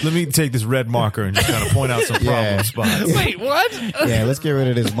you. Let me take this red marker and just kind of point out some problem spots. Wait, what? Yeah, let's get rid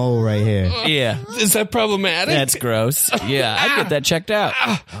of this mole right here. Yeah. Is that problematic? That's gross. Yeah, I'd get that checked out.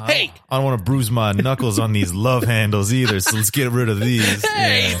 Hey. I don't want to bruise my knuckles on these love handles either, so let's get rid of these.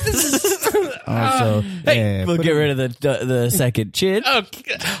 Hey. Also, yeah, We'll get rid of the second chin.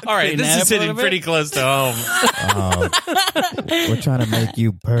 Okay. All right. Clean This that is up a hitting little bit. pretty close to home. we're trying to make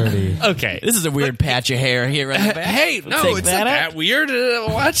you purty. Okay. This is a weird patch of hair here in the back. Hey, We'll no, take it's not that weird.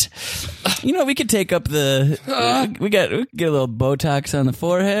 What? We could take up we get a little Botox on the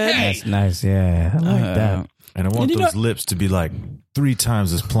forehead. Hey. That's nice. Yeah, I like that. And I want You those lips to be like 3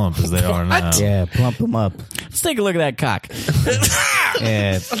 times as plump as they are now. Yeah, plump them up. Let's take a look at that cock.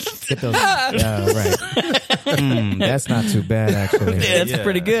 Yeah, get those. Yeah, right. That's not too bad, actually. Yeah, that's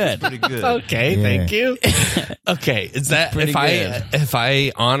pretty good. Pretty good. Okay, Yeah. thank you. Okay, is that Pretty if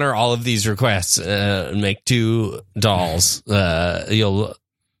I honor all of these requests, make 2 dolls, you'll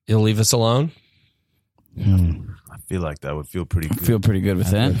leave us alone? I feel like that would feel pretty good. Feel pretty good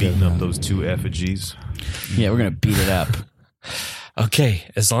with that. Beating up those 2 effigies. Yeah, we're gonna beat it up. Okay,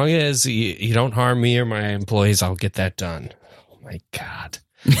 as long as you don't harm me or my employees, I'll get that done. Oh my God.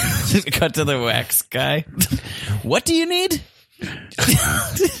 Cut to the wax guy. What do you need?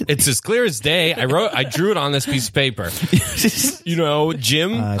 It's as clear as day. I drew it on this piece of paper.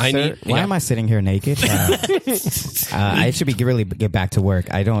 Jim, I Sir, need. why am I sitting here naked? I should really get back to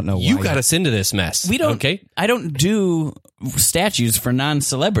work. I don't know why. You got us into this mess. We don't. Okay. I don't do statues for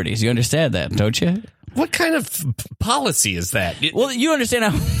non-celebrities. You understand that, don't you? What kind of policy is that? Well, you understand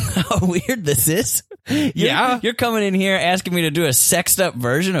how weird this is? You're coming in here asking me to do a sexed up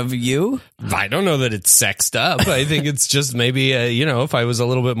version of you? I don't know that it's sexed up. I think it's just maybe, if I was a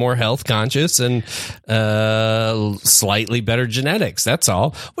little bit more health conscious and slightly better genetics. That's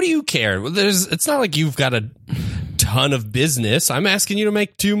all. What do you care? It's not like you've got a ton of business. I'm asking you to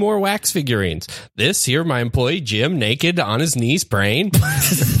make 2 more wax figurines. This here, my employee Jim, naked on his knees praying,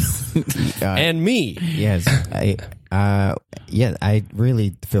 and me. Yes, I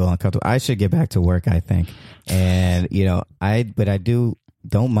really feel uncomfortable. I should get back to work, I think. And I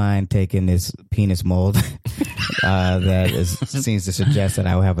don't mind taking this penis mold seems to suggest that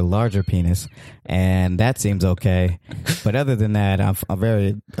I will have a larger penis, and that seems okay. But other than that, I'm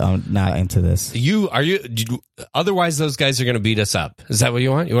very not into this. Otherwise, those guys are going to beat us up. Is that what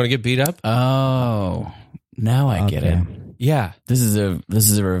you want? You want to get beat up? Oh, now I get it. Yeah. This is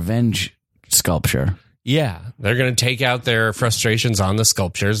a revenge sculpture. Yeah. They're going to take out their frustrations on the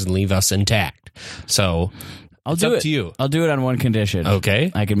sculptures and leave us intact. So I'll it's do up it to you. I'll do it on one condition.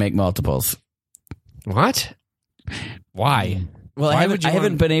 Okay. I can make multiples. What? Why? Well, Why I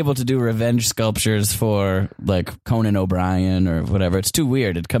haven't been able to do revenge sculptures for like Conan O'Brien or whatever. It's too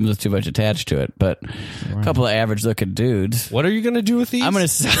weird. It comes with too much attached to it. But a couple of average looking dudes. What are you going to do with these? I'm going to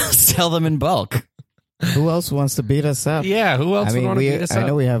sell them in bulk. Who else wants to beat us up? Yeah, who else would want to beat us up? I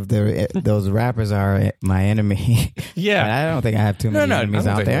know we have those rappers are my enemy. Yeah. But I don't think I have too many enemies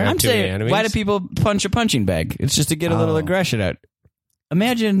I don't out think I there. have I'm too many saying, enemies. why do people punch a punching bag? It's just to get a little aggression out.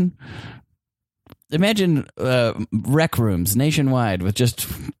 Imagine rec rooms nationwide with just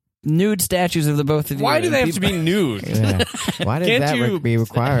nude statues of the both of you. Why do and they have to people- be nude? Yeah. Why does Can't that you- be a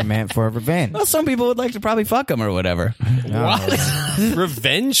requirement for revenge? Well, some people would like to probably fuck them or whatever. What?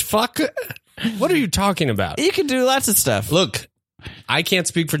 Revenge? Fuck? What are you talking about? You can do lots of stuff. Look, I can't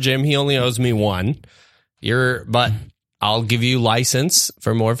speak for Jim. He only owes me 1. But I'll give you license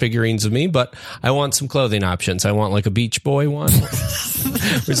for more figurines of me, but I want some clothing options. I want like a Beach Boy one.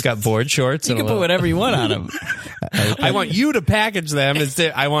 Who's got board shorts. You and can put whatever you want on them. I want you to package them.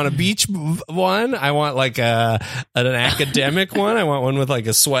 I want a beach one. I want like an academic one. I want one with like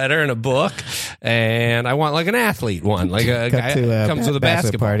a sweater and a book. And I want like an athlete one, like a guy to comes with a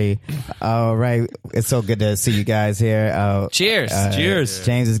bachelor basketball party. All right, it's so good to see you guys here. Cheers. Cheers.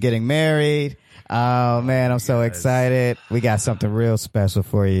 James is getting married. Oh man, I'm so excited. We got something real special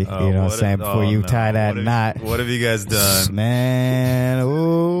for you. You know what I'm saying? Before you tie that knot. What have you guys done? Man,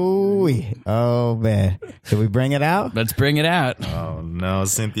 ooh. Oh man. Should we bring it out? Let's bring it out. Oh no,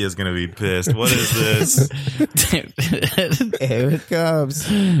 Cynthia's gonna be pissed. What is this? Here it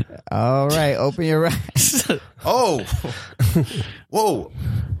comes. All right, open your eyes. Oh, whoa!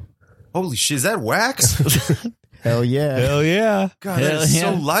 Holy shit! Is that wax? Hell yeah. Hell yeah. God, that is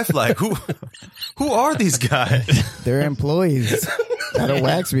so lifelike. Who are these guys? They're employees at a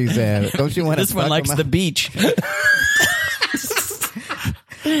wax museum. Don't you want to This one likes the beach.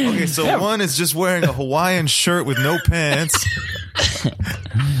 Okay, so one is just wearing a Hawaiian shirt with no pants.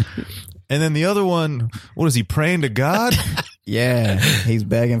 And then the other one, what is he, praying to God? Yeah, he's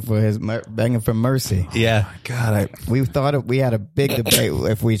begging for mercy. Yeah. God, We thought we had a big debate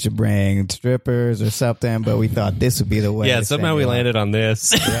if we should bring strippers or something, but we thought this would be the way. Yeah, to somehow send we it landed on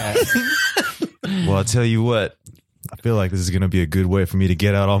this. Yeah. well, I'll tell you what. I feel like this is going to be a good way for me to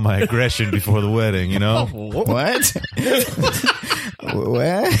get out all my aggression before the wedding, you know? What? What?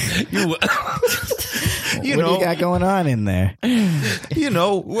 What do you got going on in there? You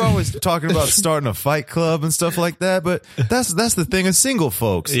know, we're always talking about starting a fight club and stuff like that, but that's the thing of single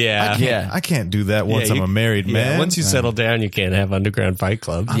folks. Yeah. I can't do that once I'm a married man. Once you settle down, you can't have underground fight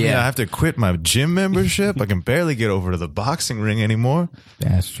club. I mean, I have to quit my gym membership. I can barely get over to the boxing ring anymore.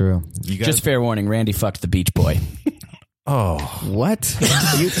 That's true. You guys, Just fair warning, Randy fucked the beach boy. oh, What?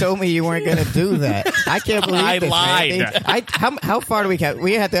 You told me you weren't going to do that. I can't believe I this, lied. Randy. How far do we get?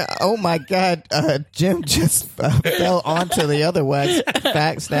 We had to. Oh my God! Jim just fell onto the other wax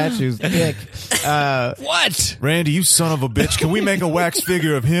fat statue's dick. What? Randy, you son of a bitch! Can we make a wax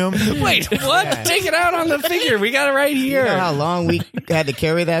figure of him? Wait, what? Yeah. Take it out on the figure. We got it right You here. know how long we had to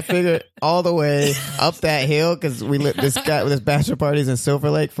carry that figure all the way up that hill because we lit this guy with his bachelor parties in Silver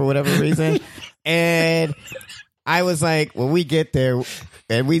Lake for whatever reason, and I was like, when we get there,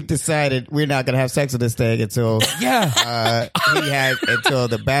 and we decided we're not gonna have sex with this thing until until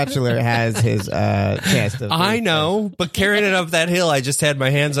the bachelor has his chance to. I know, but carrying it up that hill, I just had my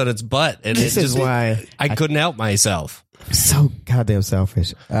hands on its butt, and This it is just, why I couldn't help myself. so goddamn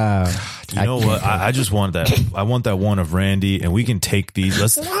selfish. You know what? I just want that. I want that one of Randy, and we can take these.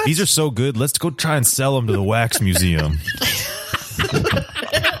 These are so good. Let's go try and sell them to the wax museum.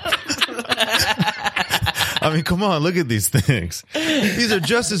 I mean, come on, look at these things. These are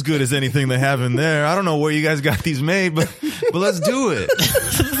just as good as anything they have in there. I don't know where you guys got these made, but let's do it.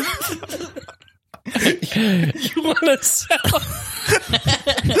 You want to sell?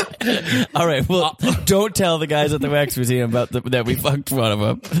 All right, well, don't tell the guys at the wax museum about that we fucked one of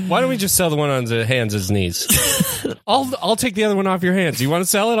them. Why don't we just sell the one on the hands and knees? I'll take the other one off your hands. You want to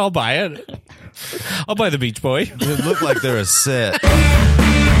sell it? I'll buy it. I'll buy the Beach Boy. They look like they're a set.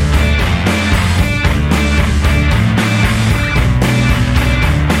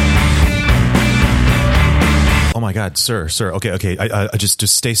 Oh my God, sir. Okay. I just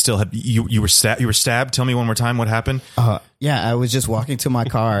stay still. You were stabbed. Tell me one more time what happened. Yeah, I was just walking to my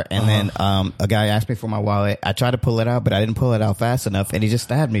car, and then a guy asked me for my wallet. I tried to pull it out, but I didn't pull it out fast enough, and he just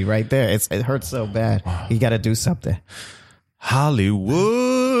stabbed me right there. It hurts so bad. You got to do something.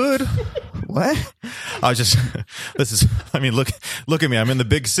 Hollywood. What? I mean, look at me. I'm in the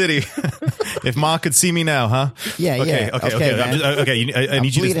big city. If Ma could see me now, huh? Yeah, okay, yeah. Okay. Man. I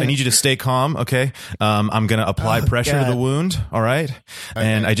need you to stay calm. Okay. I'm going to apply pressure to the wound. All right.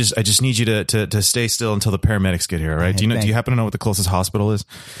 And I just need you to stay still until the paramedics get here. All right. Do you happen to know what the closest hospital is?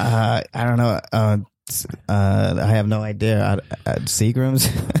 I don't know. I have no idea. Seagram's.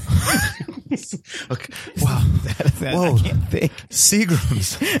 Okay. Wow. Whoa. I can't think.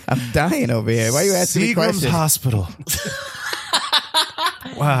 Seagram's. I'm dying over here. Why are you asking me Seagram's questions? Hospital.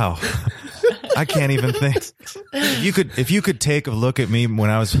 Wow. I can't even think. If you could take a look at me when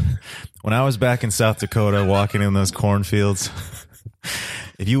I was back in South Dakota walking in those cornfields.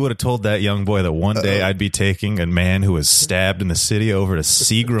 If you would have told that young boy that one day I'd be taking a man who was stabbed in the city over to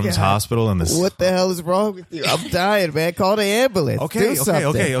Seagram's Hospital in the... What the hell is wrong with you? I'm dying, man. Call the ambulance. Okay.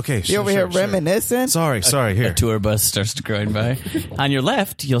 You over here reminiscing? Sorry. Here. A tour bus starts going by. On your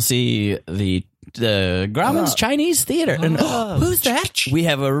left, you'll see the Grauman's Chinese Theater. And who's that? We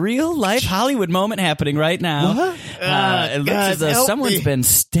have a real life Hollywood moment happening right now. What? It looks God, as though help someone's me. been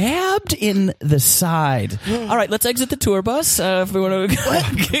stabbed in the side. All right, let's exit the tour bus. If we want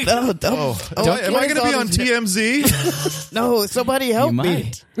to. No, don't. Am I going to be on TMZ? No, somebody help You me.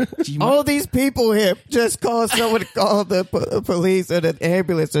 might. All these people here just call someone to call the police or the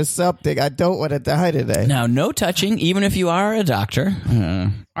ambulance or something. I don't want to die today. Now, no touching, even if you are a doctor.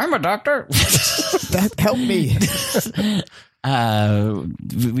 I'm a doctor. Help me.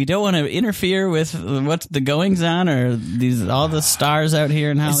 We don't want to interfere with what's the goings on or all the stars out here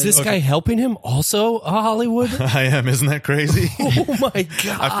in Hollywood. Is this guy helping him also, Hollywood? I am. Isn't that crazy? Oh my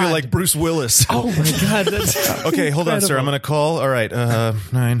God. I feel like Bruce Willis. Oh my God. That's Okay, hold on, sir. I'm going to call. All right.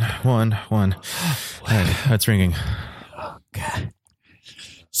 911. All right, that's ringing. God.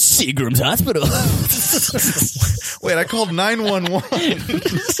 Seagram's Hospital. Wait, I called 911.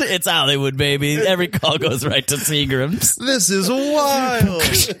 It's Hollywood, baby. Every call goes right to Seagram's. This is wild.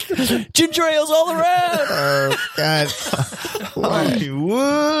 Ginger ales all around. Oh God!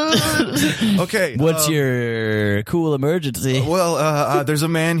 Hollywood. Okay. What's your cool emergency? Well, there's a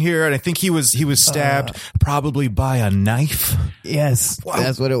man here, and I think he was stabbed, probably by a knife. Yes,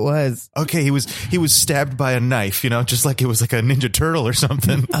 that's what it was. Okay, he was stabbed by a knife. Just like it was like a Ninja Turtle or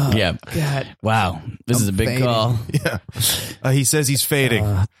something. Yeah. God. Wow. This is a big fading. call. Yeah. He says he's fading.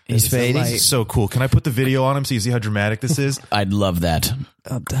 He's fading. This is so cool. Can I put the video on him so you see how dramatic this is? I'd love that.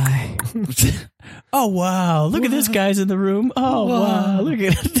 I'll die. Oh, wow. Look at this guy's in the room. Oh, wow. Look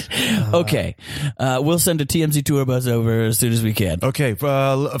at it. Okay. We'll send a TMZ tour bus over as soon as we can. Okay,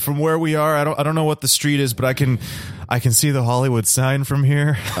 from where we are, I don't know what the street is, but I can see the Hollywood sign from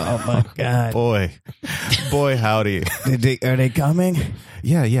here. Oh my God! Boy, howdy. Are they coming?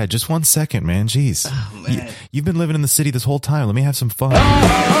 Yeah. Just 1 second, man. Jeez. Oh, man. You've been living in the city this whole time. Let me have some fun.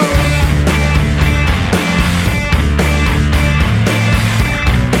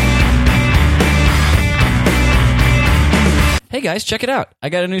 Hey, guys, check it out. I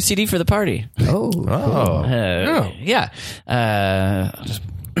got a new CD for the party. Oh. Yeah.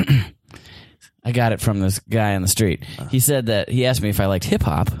 I got it from this guy on the street. He said that he asked me if I liked hip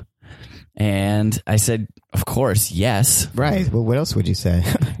hop, and I said, of course, yes. Right. Well, what else would you say?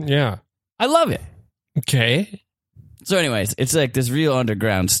 Yeah. I love it. Okay. So, anyways, it's like this real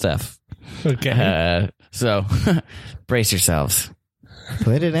underground stuff. Okay. So, brace yourselves.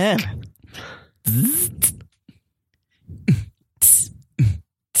 Put it in.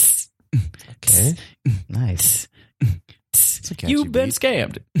 Okay. Nice. You've been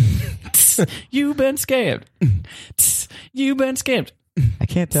scammed. You've been scammed. You've been scammed. I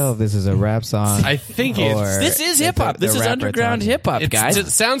can't tell if this is a rap song. I think or This is hip hop. the This is rapper underground talking. hip hop, guys. It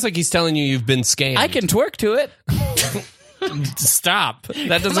sounds like he's telling you you've been scammed. I can twerk to it. Stop.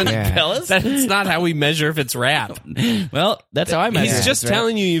 That doesn't. Yeah. Fellas. That's not how we measure if it's rap. Well, that's how I measure. He's it. just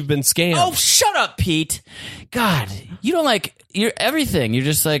telling you you've been scammed. Oh, shut up, Pete. God, you don't like you're everything. You're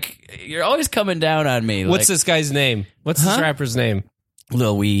just like you're always coming down on me. What's like, this guy's name? What's this rapper's name?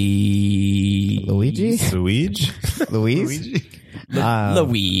 Luigi? Luigi? Luigi? Louise?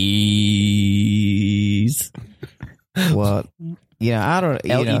 Louise. Well, I don't.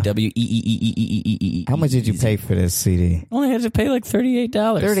 LEWEEEEEE. How much did you pay for this CD? Only had to pay like $38.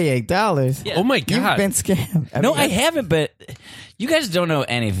 $38. Yeah. Oh my You've god. been scammed. No, I haven't. But you guys don't know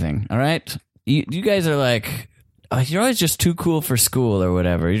anything. All right, you guys are like you're always just too cool for school or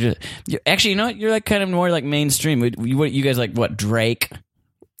whatever. You're actually, you know what? You're like kind of more like mainstream. You guys like what, Drake?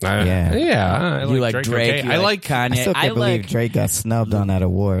 Yeah. I You like Drake, okay. you I like like Kanye. I still can't believe Drake got snubbed on that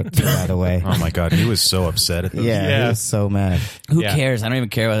award, by the way. Oh my God, he was so upset at this. Yeah, he was so mad. Who Yeah. cares? I don't even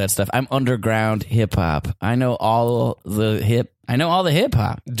care about that stuff. I'm underground hip hop. I know all the hip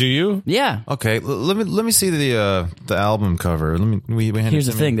hop. Do you? Yeah. Okay, let me see the album cover. Here's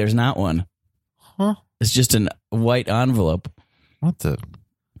the thing. There's not one. Huh? It's just a white envelope. What the?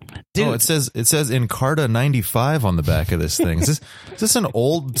 Dude. Oh, it says Encarta 95 on the back of this thing. Is this an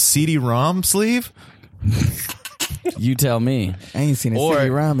old CD-ROM sleeve? You tell me. I ain't seen a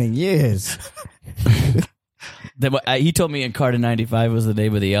CD-ROM in years. He told me Encarta 95 was the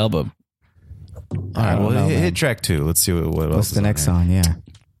name of the album. All right, well, know, man. hit track 2. Let's see what else. What's is the on next here. song? Yeah.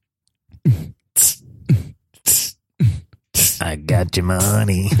 I got your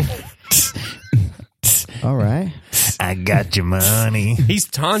money. All right. I got your money. He's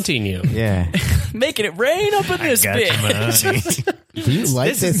taunting you. Yeah. Making it rain up in this Got your bitch. money. Do you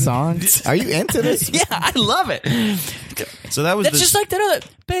like this song? Are you into this? Yeah, I love it. So that was That's just like that other.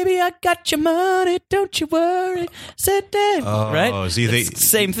 Baby, I got your money. Don't you worry. Sit down. right? So you think It's the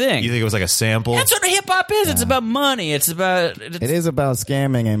same thing. You think it was like a sample? That's what hip hop is. It's about money. It's about. It is about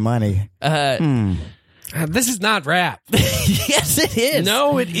scamming and money. This is not rap. Yes, it is.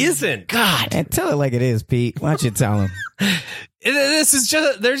 No, it isn't. God. And tell it like it is, Pete. Why don't you tell him? This is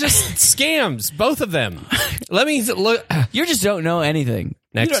they're just scams, both of them. Let me look. You just don't know anything. You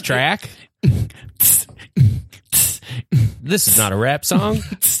Next don't- track. This is not a rap song.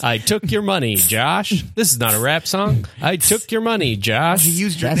 I took your money, Josh. This is not a rap song. I took your money, Josh. He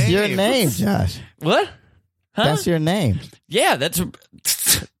used your That's name. your name, Josh. What? Huh? That's your name. Yeah,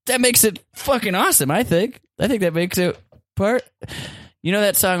 that makes it fucking awesome, I think. I think that makes it part. You know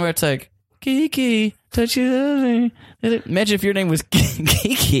that song where it's like, Kiki, touch you. Imagine if your name was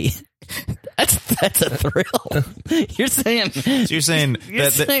Kiki. That's a thrill. You're saying that's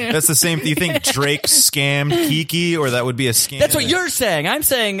the same. Do you think Drake scammed Kiki, or that would be a scam? that's what you're saying. I'm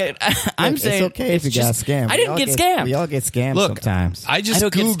saying It's okay if you got scammed. I didn't get scammed. We all get scammed sometimes. I just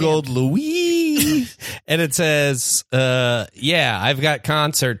don't get Googled Louis, and it says, yeah, I've got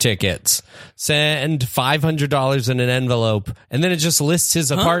concert tickets. Send $500 in an envelope, and then it just lists his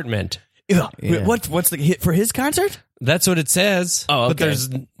apartment. Yeah. What's the hit for his concert? That's what it says. Oh, okay. But there's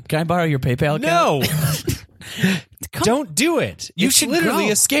Can I borrow your PayPal account? no. Don't do it. You It's should literally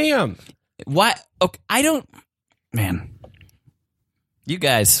go. a scam. Why? Okay, I don't. Man, you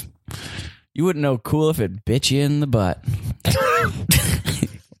guys, you wouldn't know cool if it bit you in the butt.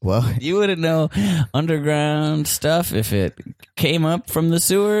 Well, You wouldn't know underground stuff if it came up from the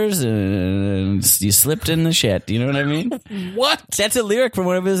sewers and you slipped in the shit. Do you know what I mean? What? That's a lyric from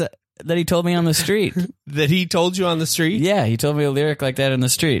one of his that he told me on the street. That he told you on the street? Yeah, he told me a lyric like that in the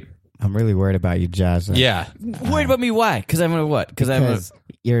street. I'm really worried about you, Josh. Yeah. Worried about me? Why? Because I'm a what? Because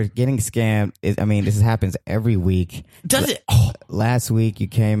you're getting scammed. This happens every week. Does it? Oh, Last week you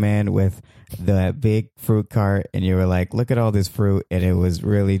came in with the big fruit cart and you were like, "Look at all this fruit," and it was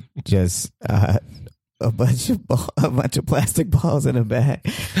really just a bunch of plastic balls in a bag.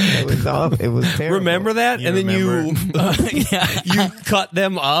 It was terrible. Remember that? And then you cut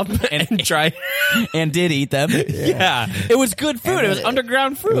them up and tried and did eat them. Yeah. It was good food. It was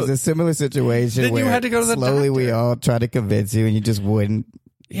underground fruit. It was a similar situation Then where you had to go to the slowly doctor. we all tried to convince you and you just wouldn't.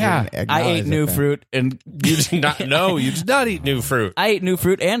 Yeah. I ate new fruit and You did not. No, you did not eat new fruit. I ate new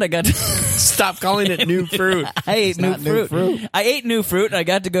fruit and I got to Stop calling it new fruit. I ate new not new fruit. fruit. I ate new fruit and I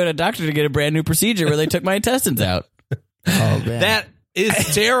got to go to a doctor to get a brand new procedure where they took my intestines out. Oh, man. That is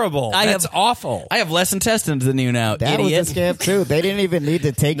terrible. That's awful. I have less intestines than you now, That idiot. was a scam too. They didn't even need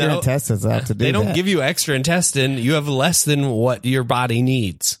to take your No. intestines out to do They that. don't give you extra intestine. You have less than what your body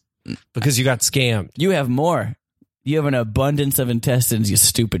needs because you got scammed. You have more. You have an abundance of intestines, you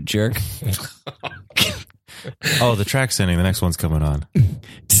stupid jerk. Oh, the track's ending. The next one's coming on.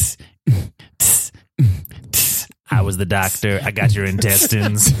 I was the doctor. I got your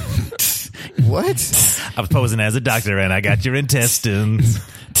intestines. What? I was posing as a doctor, and I got your intestines.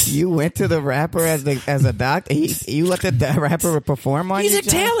 You went to the rapper as a doctor? You let the rapper perform on He's you, a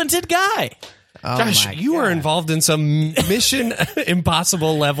Josh? talented guy. Oh Josh, my you God. are involved in some Mission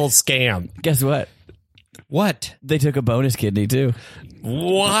Impossible level scam. Guess what? What? They took a bonus kidney too.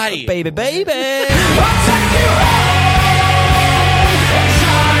 Why? Baby.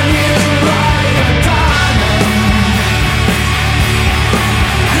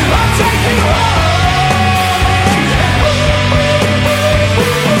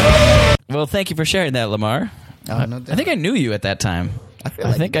 Well, thank you for sharing that, Lamar. Oh, no doubt. I think I knew you at that time. I feel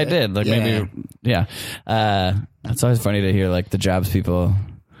like think you I did. did. Like Yeah. maybe, yeah. It's always funny to hear like the jobs people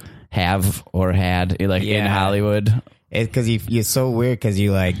have or had, like in Yeah. Hollywood. Because you're so weird because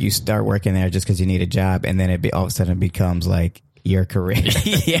you start working there just because you need a job and then all of a sudden it becomes like your career.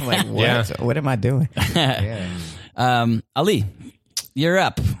 Yeah. I'm like, what? Yeah. What am I doing? Yeah. Ali, you're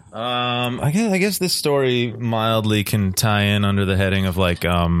up. I guess this story mildly can tie in under the heading of like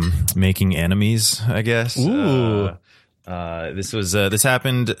making enemies, I guess. Ooh. This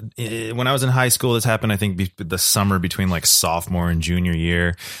happened when I was in high school. This happened, I think, the summer between like sophomore and junior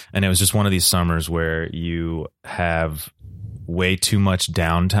year, and it was just one of these summers where you have way too much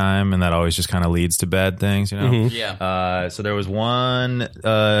downtime, and that always just kind of leads to bad things, you know? Yeah. So there was one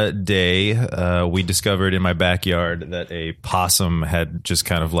day we discovered in my backyard that a possum had just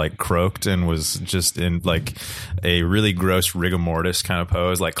kind of like croaked and was just in like a really gross rigor mortis kind of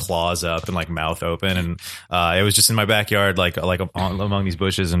pose, like claws up and like mouth open, and it was just in my backyard, like among these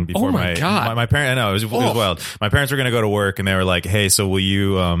bushes. And before Oh my God. my parents, I know it was wild. My parents were gonna go to work, and they were like, "Hey, so will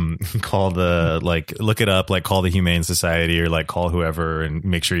you call the look it up, like call the Humane Society or like call whoever and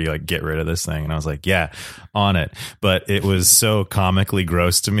make sure you like get rid of this thing?" And I was like, "Yeah, on it." But it was so comically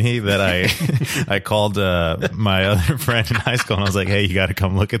gross to me that I called my other friend in high school, and I was like, "Hey, you got to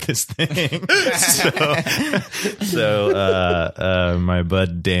come look at this thing." So my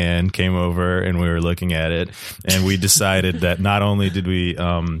bud Dan came over, and we were looking at it, and we decided that not only did we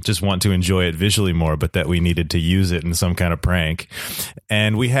just want to enjoy it visually more, but that we needed to use it in some kind of prank.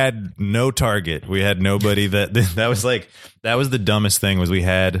 And we had no target. We had nobody that was the dumbest thing was we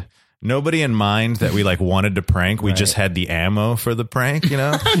had nobody in mind that we like wanted to prank. We just had the ammo for the prank, you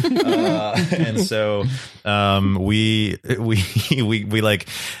know? And so we like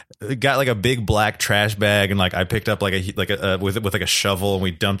got like a big black trash bag, and like I picked up like a with like a shovel, and we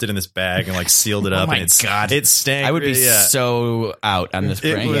dumped it in this bag and like sealed it up. my and it's, God. it stank. I would be so out on this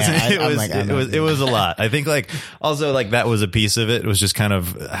prank. It was a lot. I think like also like that was a piece of it. It was just kind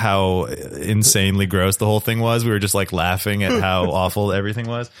of how insanely gross the whole thing was. We were just like laughing at how awful everything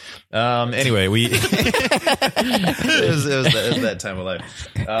was. Anyway, it was that time of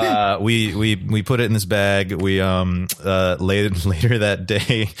life. We put it in this bag. We later that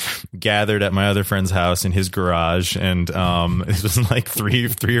day gathered at my other friend's house in his garage, and it was like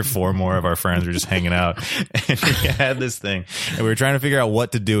three or four more of our friends were just hanging out, and we had this thing, and we were trying to figure out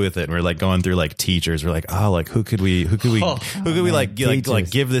what to do with it. And we were like going through like teachers. We're like, oh, like who could we like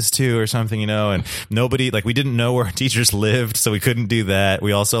give this to or something, you know? And nobody, like, we didn't know where teachers lived, so we couldn't do that.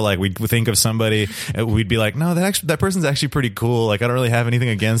 We also like we'd think of somebody, and we'd be like, no, that person's actually pretty cool. Like, I don't really have anything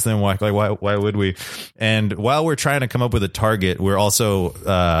against them. Why would we? And while we're trying to come up with a target, we're also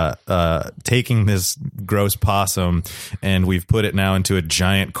taking this gross possum, and we've put it now into a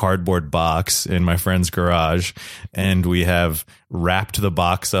giant cardboard box in my friend's garage, and we have wrapped the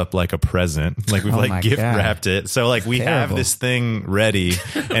box up like a present. Like we've like gift wrapped it. So like we have this thing ready,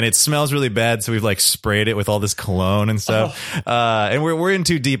 and it smells really bad. So we've like sprayed it with all this cologne and stuff. And we're in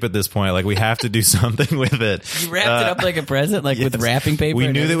too deep at this point. Like we have to do something with it. You wrapped it up like a present, like with wrapping paper. We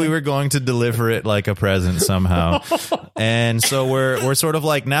knew that we were going to deliver it like a present somehow. And so we're sort of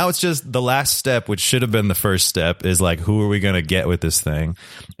like, now it's just the last step, which should have been the first step, is like, who are we going to get with this thing?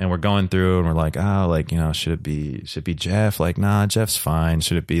 And we're going through, and we're like, oh, like, you know, should it be Jeff? Like, nah, Jeff's fine.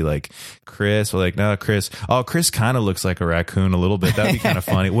 Should it be like Chris? We're like, no, Chris. Oh, Chris kind of looks like a raccoon a little bit. That'd be kind of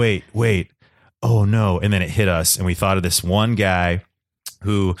funny. Wait. Oh no. And then it hit us, and we thought of this one guy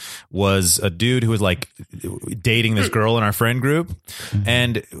who was a dude who was like dating this girl in our friend group.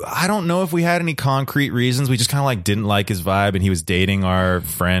 And I don't know if we had any concrete reasons. We just kind of like didn't like his vibe, and he was dating our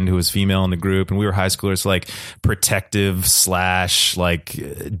friend who was female in the group, and we were high schoolers, so like protective /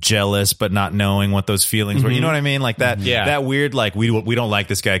 like jealous, but not knowing what those feelings were. You know what I mean? Like that, that weird, like we don't like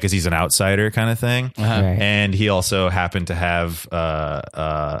this guy because he's an outsider kind of thing. And he also happened to have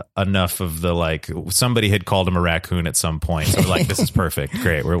enough of the, like, somebody had called him a raccoon at some point. So we're like, this is perfect.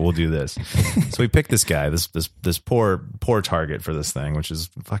 Great, we'll do this. So we picked this guy, this poor target for this thing, which is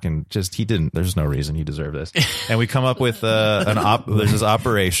fucking just, there's no reason he deserved this. And we come up with there's this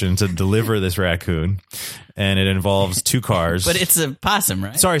operation to deliver this raccoon, and it involves 2 cars. But it's a possum,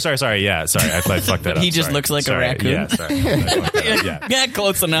 right? Sorry. Yeah, sorry, I fucked that up. He just looks like a raccoon. Yeah, sorry. Yeah,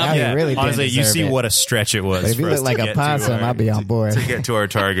 close enough. Yeah. Really Honestly, you see it. what a stretch it was. But if you for look us like to a get possum, I'll be on board. To get to our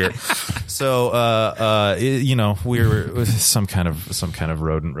target. So, you know, we were some kind of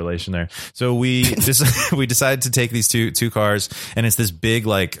rodent relation there. So we decided to take these two cars, and it's this big,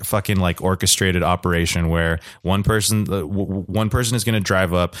 like, fucking, like, orchestrated operation where one person is going to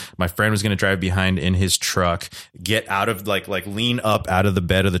drive up. My friend was going to drive behind in his truck, get out of like lean up out of the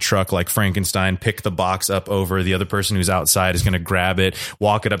bed of the truck like Frankenstein, pick the box up over. The other person who's outside is going to grab it,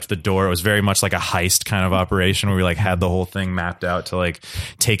 walk it up to the door. It was very much like a heist kind of operation where we like had the whole thing mapped out to like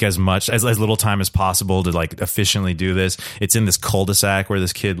take as little time as possible to like efficiently do this. It's in this cul-de-sac where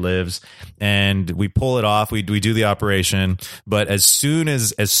this kid lives, and we pull it off. We do the operation, but as soon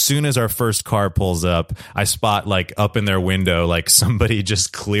as our first car pulls up, I spot like up in their window like somebody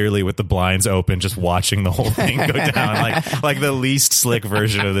just clearly with the blinds open, just watching the whole thing go down, like the least slick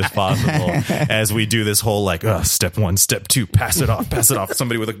version of this possible. As we do this whole like, step 1, step 2, pass it off.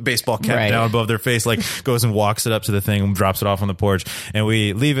 Somebody with a baseball cap down above their face like goes and walks it up to the thing and drops it off on the porch, and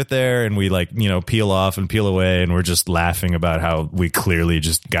we leave it there, and we like, you know, peel off and peel away, and we're just laughing about how we clearly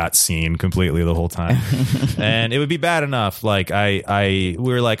just got seen completely the whole time. And it would be bad enough, like we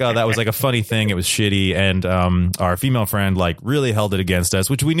were like, oh, that was like a funny thing, it was shitty, and our female friend like really held it against us,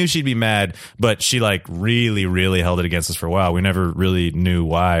 which we knew she'd be mad, but she like really held it against us for a while. We never really knew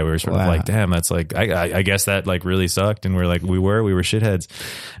why. We were sort of like, damn, that's like, I guess that like really sucked, and we're like, we were shitheads.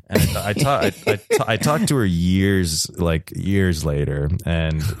 And I talked to her years later,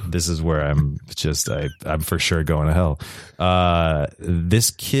 and this is where I'm for sure going to hell.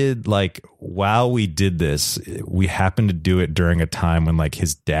 This kid, like, while we did this, we happened to do it during a time when like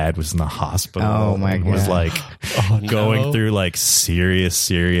his dad was in the hospital. Oh my God. Was like going through like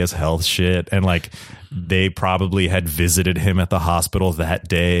serious health shit, and like they probably had visited him at the hospital that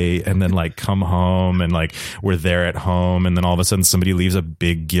day, and then like come home and like we're there at home, and then all of a sudden somebody leaves a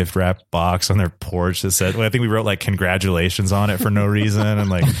big gift wrap box on their porch that said, well, I think we wrote like congratulations on it for no reason, and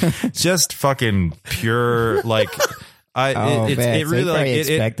like just fucking pure like It really so he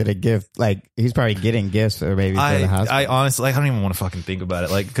expected a gift. Like he's probably getting gifts or maybe for the house. I honestly, I don't even want to fucking think about it.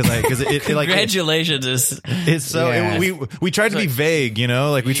 Like because it Congratulations. it's so we tried to be vague, you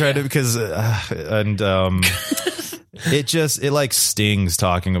know, like we tried to because it like stings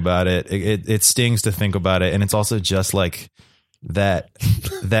talking about it. It stings to think about it, and it's also just like that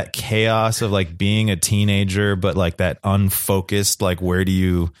chaos of like being a teenager, but like that unfocused, like where do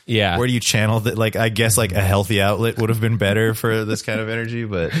you channel that? Like I guess like a healthy outlet would have been better for this kind of energy,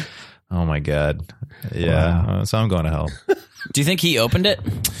 but oh my god, so I'm going to hell. Do you think he opened it?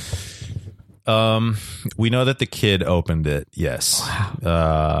 We know that the kid opened it, yes.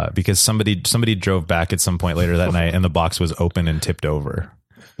 Wow. Because somebody drove back at some point later that night and the box was open and tipped over,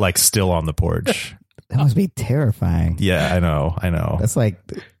 like still on the porch. That must be terrifying. Yeah, I know. That's like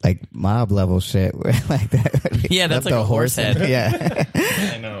mob level shit. Like that. Yeah, that's like a horse head. Yeah.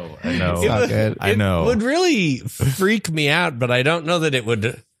 I know. It's not good. I know. It would really freak me out, but I don't know that it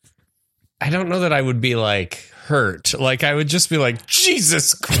would. I don't know that I would be like hurt. Like I would just be like,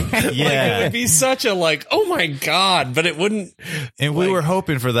 Jesus Christ. Like, it would be such a like, oh my God, but it wouldn't. And we were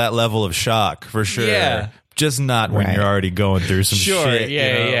hoping for that level of shock for sure. Yeah. Just not when you're already going through some shit.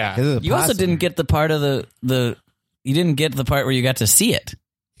 Yeah. You also didn't get the part of the you didn't get the part where you got to see it.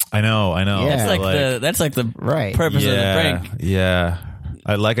 I know. Yeah. That's like the purpose of the prank. Yeah.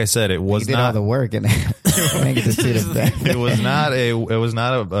 Like I said, it was did all the work and didn't get to see the back. It was not a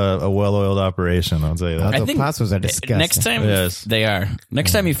well-oiled operation. I'll tell you that. I think possums are disgusting. Next time they are.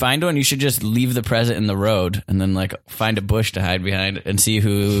 Next time you find one, you should just leave the present in the road and then like find a bush to hide behind and see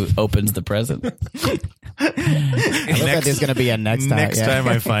who opens the present. I look like there's going to be a next time. Next time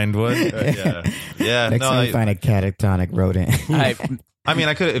I find one. Yeah. Next time you find a catatonic rodent. I mean,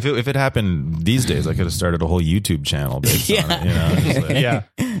 I could if it happened these days, I could have started a whole YouTube channel based on it. You know? Just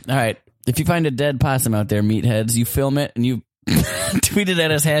like, All right. If you find a dead possum out there, meatheads, you film it and you tweet it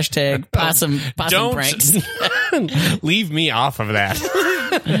at us #possum pranks. Leave me off of that.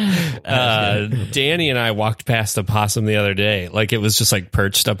 Danny and I walked past a possum the other day. Like it was just like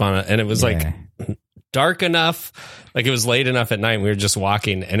perched up on it, and it was like dark enough, like it was late enough at night. We were just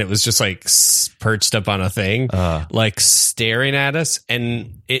walking, and it was just like perched up on a thing, like staring at us,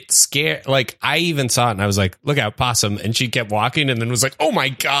 and it scared. Like I even saw it, and I was like, "Look out, possum!" And she kept walking, and then was like, "Oh my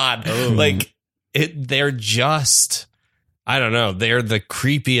God!" Like they're just. I don't know. They're the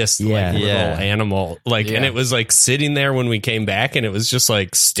creepiest little animal. Like, and it was like sitting there when we came back, and it was just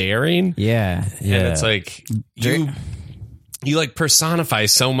like staring. Yeah. And it's like you like personify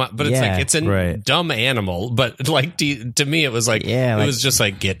so much, but it's like it's a dumb animal. But like to me, it was like it was just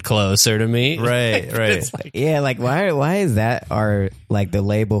like get closer to me. Right. It's like, like why is that our like the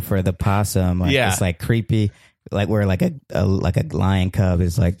label for the possum? Like, it's like creepy. Like where like a lion cub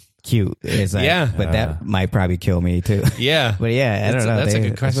is like cute. It's like, but that might probably kill me too. Yeah, but I don't know. That's a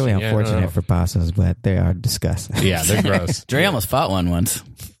good question. It's really unfortunate for possums, but they are disgusting. Yeah, they're gross. Dre almost fought one once.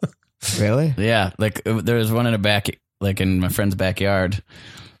 Really? Yeah, like there was one in a like in my friend's backyard,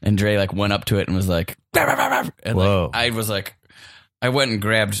 and Dre like went up to it and was like, and whoa! Like, I was like, I went and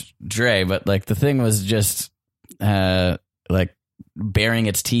grabbed Dre, but like the thing was just like baring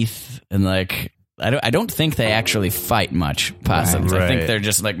its teeth and like. I don't think they actually fight much, possums. Right. I think they're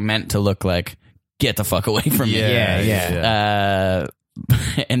just like meant to look like get the fuck away from me. Yeah.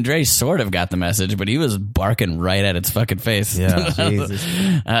 And Dre sort of got the message, but he was barking right at its fucking face. Yeah, Jesus.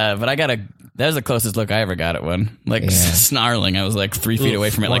 But that was the closest look I ever got at one. Like snarling, I was like 3 feet away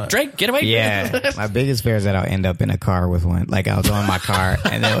from it. Like, Drake, get away! Yeah, my biggest fear is that I'll end up in a car with one. Like I'll go in my car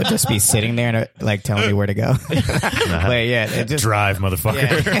and they'll just be sitting there and like telling me where to go. But it just drive, motherfucker.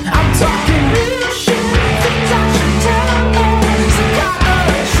 Yeah. I'm talking real shit.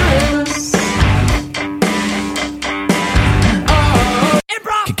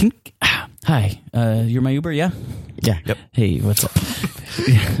 Hi, you're my Uber, yeah? Yeah. Yep. Hey, what's up?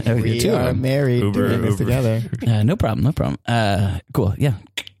 We are married doing this together. No problem. Cool, yeah.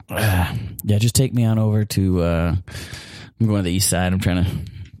 Just take me on over to, I'm going to the east side. I'm trying to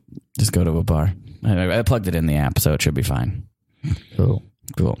just go to a bar. I plugged it in the app, so it should be fine. Cool.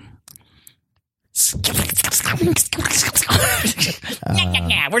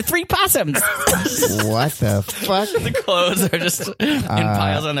 We're 3 possums. What the fuck? The clothes are just in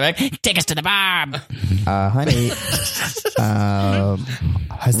piles on the back. Take us to the bar. Honey.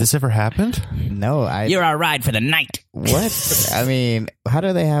 Has this ever happened? No, You're our ride for the night. What? I mean, how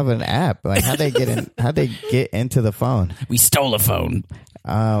do they have an app? Like, how'd they get into the phone? We stole a phone.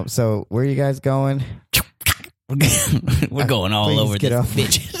 So where are you guys going? We're going all over get this off.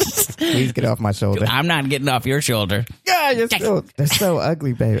 bitch. Please get off my shoulder. I'm not getting off your shoulder. Yeah, they're so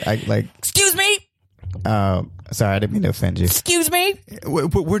ugly, baby. Excuse me. Sorry, I didn't mean to offend you. Excuse me?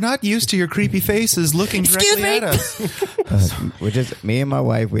 We're not used to your creepy faces looking directly at us. We're just me and my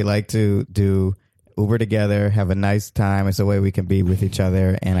wife. We like to do Uber together, have a nice time. It's a way we can be with each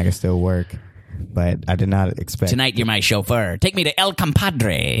other, and I can still work. But I did not expect Tonight you're my chauffeur. Take me to El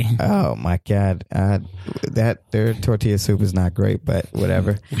Compadre. Oh my God, their tortilla soup is not great, but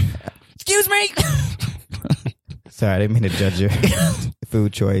whatever. Excuse me? Sorry, I didn't mean to judge your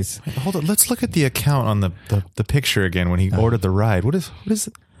food choice. Hold on. Let's look at the account on the picture again when he ordered the ride. What is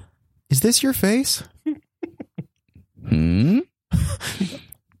this your face? Hmm?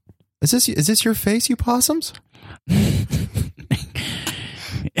 Is this your face, you possums?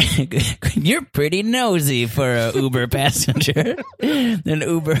 You're pretty nosy for a Uber passenger. An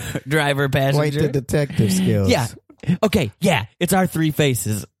Uber driver passenger. Quite the detective skills. Yeah. Okay, yeah. It's our three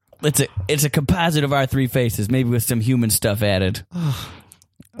faces. It's a composite of our three faces, maybe with some human stuff added.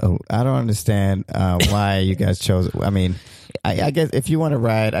 Oh, I don't understand why you guys chose. I mean, I guess if you want to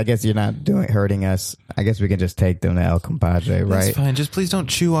ride, I guess you're not hurting us. I guess we can just take them to El Compadre, right? That's fine. Just please don't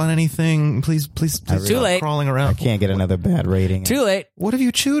chew on anything. Please Too stop late. crawling around. I can't get another bad rating. Too late. What have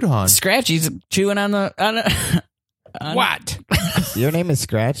you chewed on? Scratchy's chewing on the. What? Your name is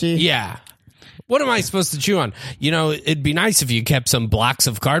Scratchy? Yeah. What am I supposed to chew on? You know, it'd be nice if you kept some blocks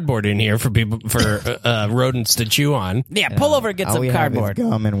of cardboard in here for rodents to chew on. Yeah, pull over and get All some we cardboard. have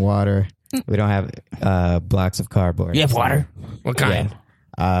is gum and water. We don't have blocks of cardboard. You have water? What kind?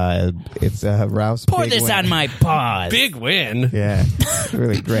 It's Ralph's. Pour Big this Win. on my paws. Big win. Yeah,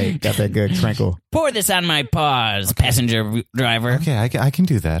 really great. Got that good crinkle. Pour this on my paws, passenger driver. Okay, I can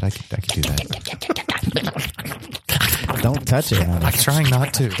do that. I can do that. Don't touch it. I'm trying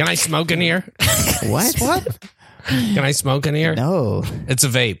not to. Can I smoke in here? What? What? Can I smoke in here? No. It's a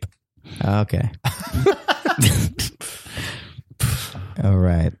vape. Okay. All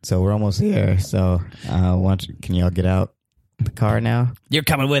right. So we're almost here. So can y'all get out the car now? You're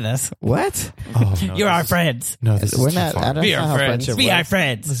coming with us. What? Oh, no, You're this our is- friends. No, this We're is not. too I far. don't Be know our how friends. friendship Be our works.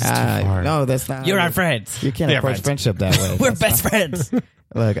 friends. Too far. No, that's not. You're our friends. You can't Be our approach friends. friendship that way. We're That's best friends. not-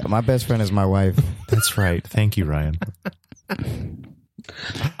 Look, my best friend is my wife. That's right. Thank you, Ryan.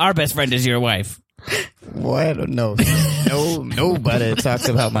 Our best friend is your wife. What? No, nobody talks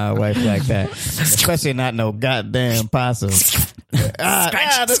about my wife like that. Especially not no goddamn possum. You're our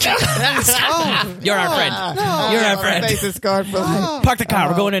friend. You're our My friend. face is scarred for life. Park the car.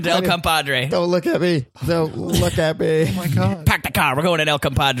 We're going into El Compadre. Don't look at me. Don't look at me. Oh my God. Park the car. We're going to El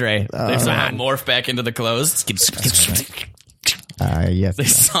Compadre. There's a morph back into the clothes. Yes. They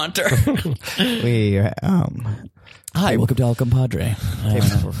saunter. We Hi, welcome to El Compadre. table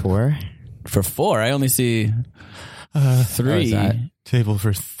for four. For 4, I only see 3. is that? Table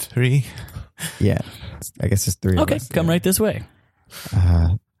for 3. Yeah. I guess it's 3 of Okay, us. come right this way.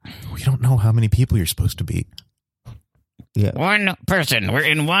 We don't know how many people you're supposed to be. Yeah. One person. We're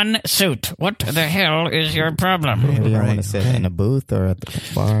in one suit. What the hell is your problem? Where do you want Right, to sit? okay. In a booth or at the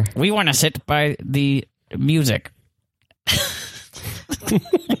bar? We want to sit by the music.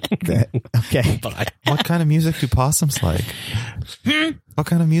 Okay. What kind of music do possums like? What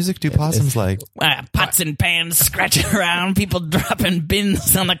kind of music do possums like? Pots and pans scratching around, people dropping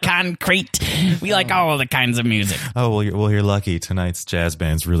bins on the concrete. We like all the kinds of music. Oh, well, you're lucky. Tonight's jazz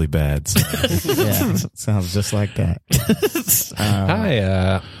band's really bad. So. Yeah. Sounds just like that.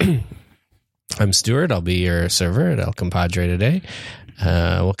 Hi, I'm Stuart. I'll be your server at El Compadre today.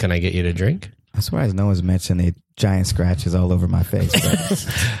 What can I get you to drink? I'm surprised no one's mentioned the giant scratches all over my face.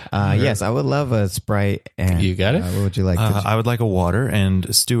 But, yes, I would love a Sprite. And You got it? what would you like to I would like a water.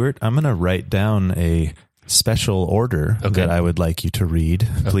 And Stuart, I'm going to write down a special order that I would like you to read,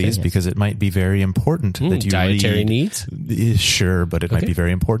 please, because it might be very important that you Dietary read. needs? Sure, but it might be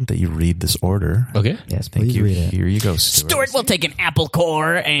very important that you read this order. Okay. Yes, Thank please you. read it. Here you go, Stuart. Stuart, we'll take an apple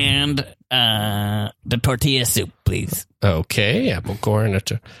core and the tortilla soup, please. Okay. Apple core and let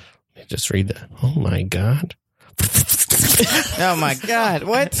me just read that. Oh my God. Oh, my God.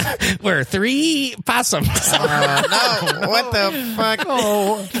 What? We're 3 possums. No. What the fuck?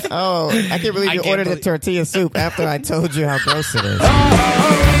 Oh, I can't believe I you can't ordered believe- a tortilla soup after I told you how gross it is.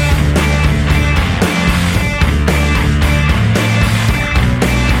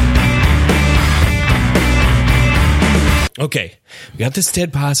 Okay, we got this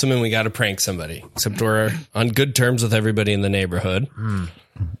dead possum and we got to prank somebody. Except we're on good terms with everybody in the neighborhood.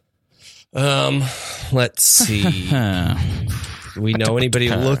 Let's see. Do we know anybody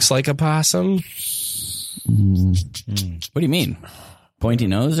who looks like a possum? What do you mean? Pointy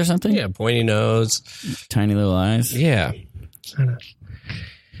nose or something? Yeah, pointy nose. Tiny little eyes?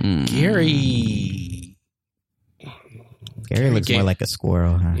 Gary looks more like a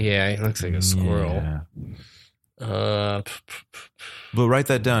squirrel, huh? Yeah, he looks like a squirrel. Yeah. But write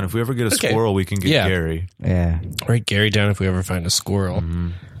that down. If we ever get a Okay. squirrel, we can get Gary. Yeah. Write Gary down if we ever find a squirrel.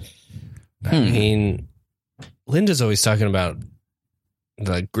 I mean, Linda's always talking about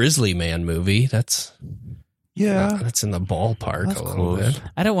the Grizzly Man movie. That's that's in the ballpark That's a little close. bit.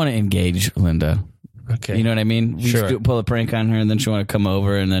 I don't want to engage Linda. Okay. You know what I mean? We Sure. just pull a prank on her, and then she'll want to come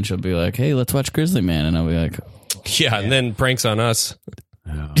over, and then she'll be like, "Hey, let's watch Grizzly Man," and I'll be like, Yeah, and then pranks on us.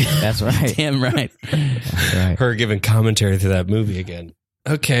 That's right. "Damn right." That's right. Her giving commentary to that movie again.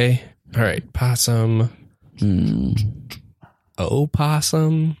 Okay. All right. Possum. Oh,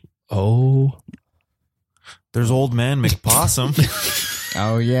 possum. Oh. There's old man McPossum.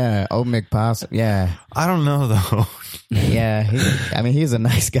 Oh, yeah. Old McPossum. Yeah. I don't know, though. Yeah. He's a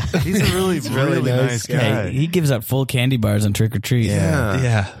nice guy. He's a really, really nice guy. Hey, he gives out full candy bars on Trick or Treat.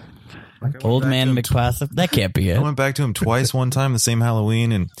 Yeah. Old man McPossum. That can't be it. I went back to him twice one time, the same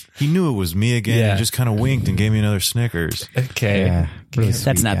Halloween, and he knew it was me again and just kind of winked and gave me another Snickers. Okay. Yeah. Really That's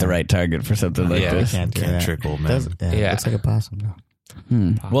sweet not the guy. right target for something like Yeah. this. Can't do Can't that. trick old man. Yeah. Looks like a possum,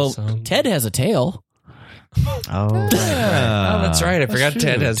 though. Well, Possum. Ted has a tail. Oh, right. Oh, that's right. I forgot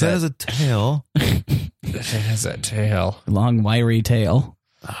Ted has Ted that. has a tail. Ted has that tail. Long, wiry tail.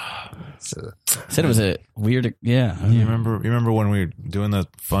 Said it was a weird. Yeah. You remember when we were doing the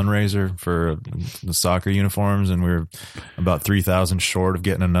fundraiser for the soccer uniforms, and we were about 3,000 short of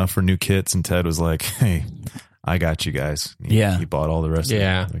getting enough for new kits, and Ted was like, "Hey, I got you guys." He bought all the rest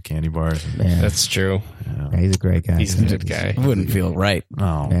of the candy bars. Yeah. That's true. Yeah, he's a great guy. He's a good guy. Wouldn't feel right.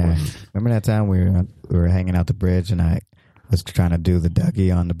 Oh, Yeah. Remember that time we were hanging out the bridge, and I was trying to do the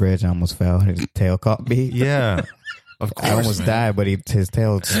Dougie on the bridge. I almost fell. His tail caught me. yeah. Of course, I almost man. died, but his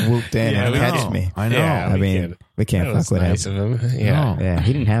tail swooped in Yeah, and we catched know. me. I know. Yeah, I mean, we can't That fuck was with nice him. of him. Yeah. No. Yeah,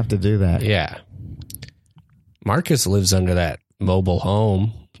 he didn't have to do that. Yeah. Marcus lives under that mobile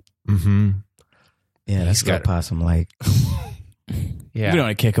home. Mm-hmm. Yeah, that's He's got- got possum like. Yeah. We don't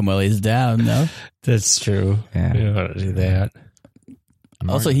want to kick him while he's down, though. That's true. Yeah. We don't want to do that.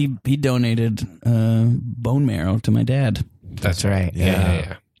 Also, he donated bone marrow to my dad. That's right. Yeah.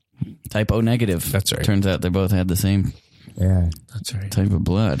 Yeah. Type O negative. That's right. Turns out they both had the same Yeah, That's right. type of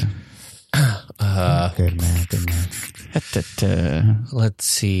blood. good man, good man. Let's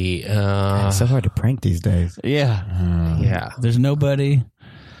see. It's so hard to prank these days. Yeah. Yeah. There's nobody.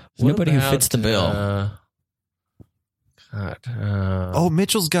 What Nobody who about, fits the bill. God. Oh,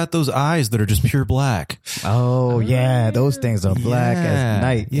 Mitchell's got those eyes that are just pure black. Oh yeah, those things are black Yeah, as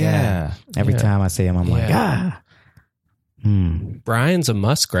night. yeah. Every time I see him, I'm like, Yeah. Brian's a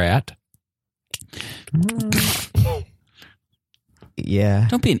muskrat. Yeah.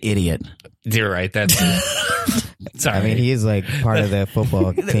 Don't be an idiot. You're right. That's sorry. I mean, he is like part of the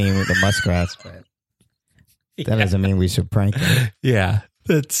football team with the Muskrats, but that doesn't mean we should prank him. yeah,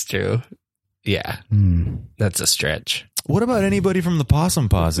 that's true. Yeah, Hmm. that's a stretch. What about anybody from the Possum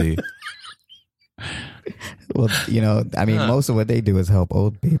Posse? Well, I mean, most of what they do is help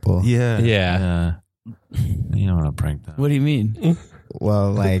old people. Yeah. Yeah. You don't want to prank them. What do you mean?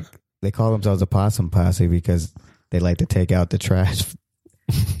 Well, like they call themselves a possum posse because they like to take out the trash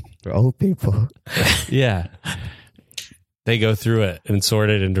for old people. Yeah, they go through it and sort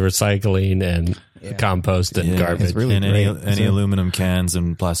it into recycling and compost and Yeah, garbage. it's really and great. any aluminum cans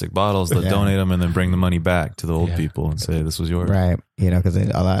and plastic bottles, they'll donate them and then bring the money back to the old people and say, this was yours. Right. Because I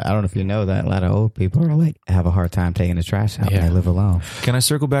don't know if you know that a lot of old people are like have a hard time taking the trash out when they live alone. Can I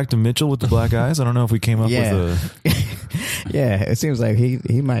circle back to Mitchell with the black eyes? I don't know if we came up with a... Yeah, it seems like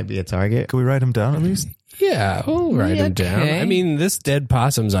he might be a target. Can we write him down at least? Yeah, we'll write them down. I mean, this dead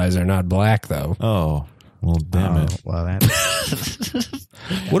possum's eyes are not black, though. Oh, well, damn Oh, it. well, that.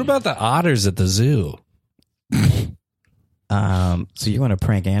 What about the otters at the zoo? So you want to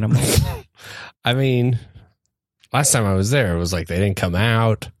prank animals? I mean, last time I was there, it was like they didn't come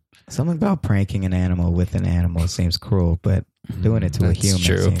out. Something about pranking an animal with an animal seems cruel, but doing it to a That's human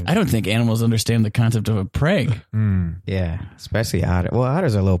true. seems. I don't think animals understand the concept of a prank. Yeah, especially otters. Well,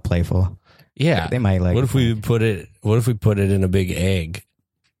 otters are a little playful. Yeah, They might like. What if we put it in a big egg?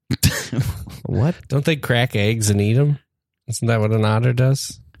 What? Don't they crack eggs and eat them? Isn't that what an otter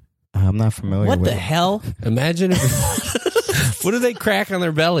does? I'm not familiar. What with the hell? Imagine if. What do they crack on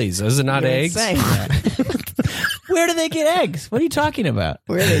their bellies? Is it not eggs? Where do they get eggs? What are you talking about?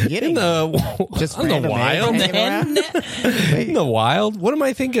 Where are they In getting? the Just on the random wild, eggs hanging around? in the wild. What am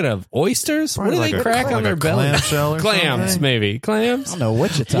I thinking of? Oysters? Probably what do they like crack on their belly? clamshell or Clams, something? maybe clams. I don't know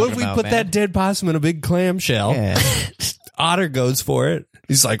what you're talking What if we about, put man. that dead possum in a big clamshell? Yeah. Otter goes for it.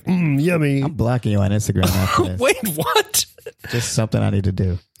 He's like, yummy. I'm blocking you on Instagram after this. Wait, what? Just something I need to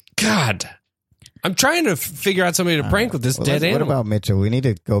do. God. I'm trying to figure out somebody to prank with this dead What animal. about Mitchell? We need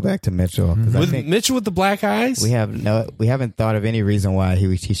to go back to Mitchell. 'Cause I With think Mitchell with the black eyes? we haven't thought of any reason why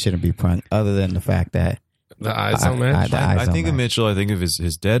he shouldn't be pranked other than the fact that The eyes don't match. the eyes I don't think of match. Mitchell. I think of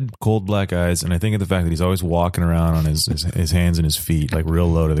his dead, cold black eyes, and I think of the fact that he's always walking around on his hands and his feet, like real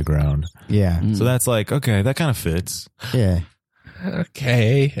low to the ground. Yeah, So that's like, okay, that kind of fits. yeah.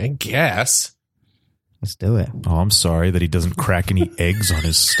 Okay, I guess. Let's do it. Oh, I'm sorry that he doesn't crack any eggs on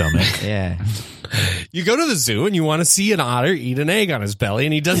his stomach. Yeah. You go to the zoo and you want to see an otter eat an egg on his belly,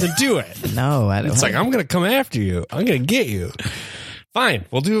 and he doesn't do it. No, I don't. It's like, I'm going to come after you. I'm going to get you. Fine,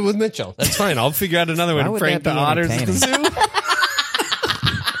 we'll do it with Mitchell. That's fine. I'll figure out another way Why to would prank that the be otters at the zoo.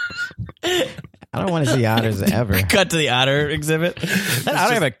 I don't want to see otters ever. Cut to the otter exhibit. That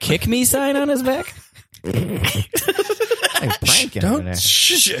otter have a kick me sign on his back? Like pranking over there. Don't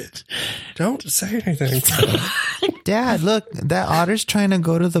shush it. Don't say anything. Dad, look, that otter's trying to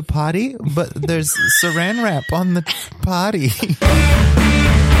go to the potty, but there's saran wrap on the potty.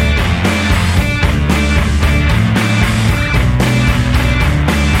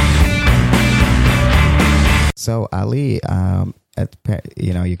 So Ali,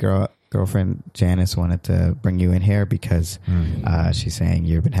 your girlfriend Janice wanted to bring you in here because she's saying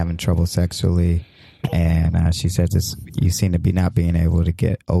you've been having trouble sexually, and she said this. You seem to be not being able to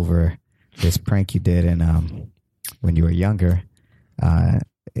get over this prank you did, when you were younger, and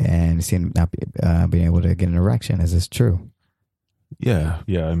you seem not being able to get an erection. Is this true? Yeah.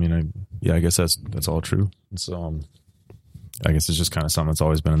 I mean, I guess that's all true. It's I guess it's just kind of something that's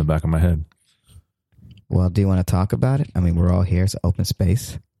always been in the back of my head. Well, do you want to talk about it? I mean, we're all here. It's an open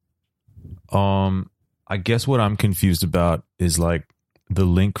space. I guess what I'm confused about is like the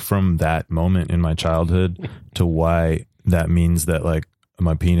link from that moment in my childhood to why that means that like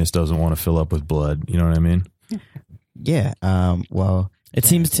my penis doesn't want to fill up with blood. You know what I mean? Yeah. Well, It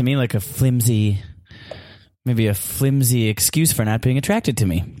seems to me like a flimsy excuse for not being attracted to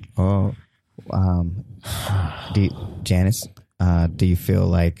me. oh, Janice, do you feel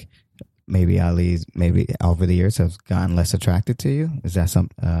like maybe Ali's over the years have gotten less attracted to you? Is that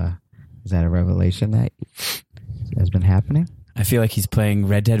is that a revelation that has been happening? I feel like he's playing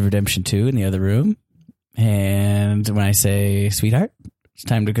Red Dead Redemption 2 in the other room. And when I say, sweetheart, it's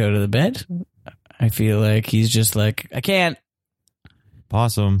time to go to the bed, I feel like he's just like, I can't.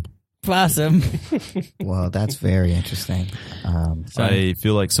 Possum. Well, that's very interesting. I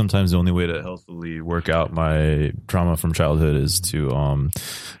feel like sometimes the only way to healthily work out my trauma from childhood is to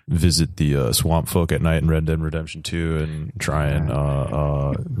visit the swamp folk at night in Red Dead Redemption 2 and try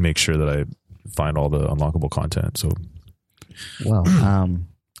and make sure that I find all the unlockable content. So, Well,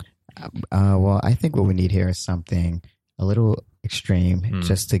 I think what we need here is something a little extreme,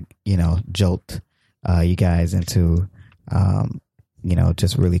 just to jolt you guys into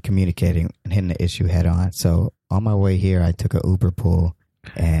just really communicating and hitting the issue head on. So on my way here, I took an Uber pool,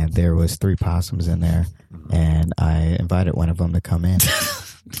 and there was 3 possums in there, and I invited one of them to come in.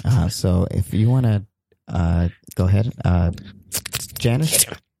 So if you want to go ahead, Janice,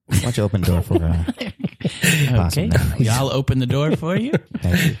 why don't you open the door for her? Okay. Y'all open the door for you.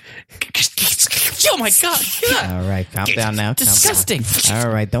 Thank you. Oh my God. All right, calm down now. Disgusting. All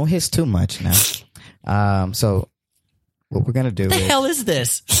right, don't hiss too much now. So what we're gonna do What the is, hell is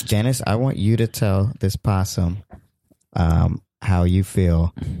this? Janice, I want you to tell this possum how you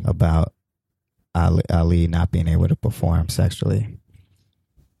feel about Ali not being able to perform sexually.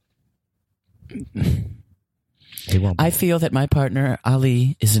 He won't. I feel that my partner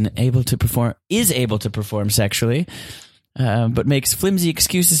Ali is able to perform sexually, but makes flimsy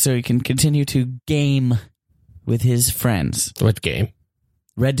excuses so he can continue to game with his friends. What game?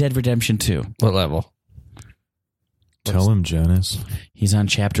 Red Dead Redemption 2. What level? tell him, Janice. He's on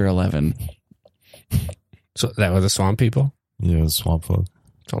chapter 11. So that was the swamp people? Yeah, swamp folk.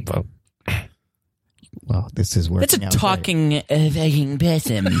 Swamp folk. Well, this is working. That's a out great. talking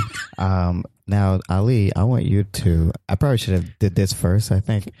person. Now, Ali, I want you to. I probably should have did this first. I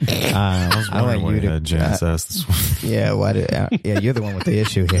think. I want you to. Janice asked this one. Yeah, why did? Yeah, you're the one with the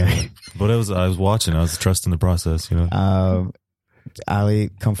issue here. But I was watching. I was trusting the process, Ali,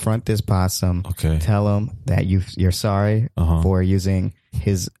 confront this possum. Okay. Tell him that you're sorry for using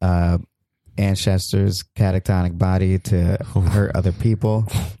his ancestors' catatonic body to hurt other people,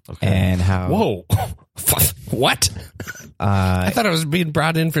 and how. Whoa. What? I thought I was being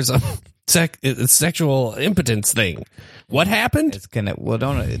brought in for some sexual impotence thing. What happened? It's gonna. Well,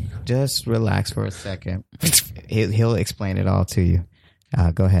 don't just relax for a second. He'll explain it all to you.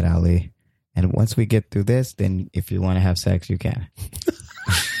 Go ahead, Ali. And once we get through this, then if you want to have sex, you can.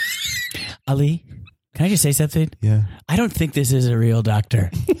 Ali, can I just say something? Yeah. I don't think this is a real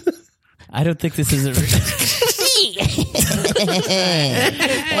doctor. I don't think this is a.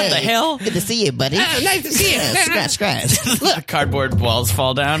 What the hell? Good to see you, buddy. Nice to see you. Scratch. Look, cardboard walls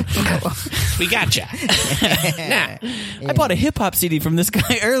fall down. We gotcha. I bought a hip hop CD from this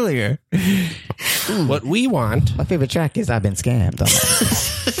guy earlier. What we want My favorite track is "I've Been Scammed."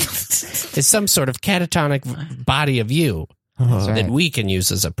 is some sort of catatonic body of you that we can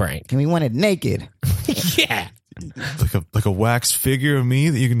use as a prank. And we want it naked. Yeah. Like a wax figure of me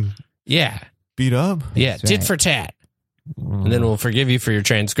that you can Yeah. beat up. Yeah. That's Tit right. for tat. And then we'll forgive you for your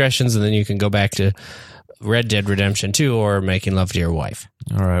transgressions, and then you can go back to Red Dead Redemption 2 or making love to your wife.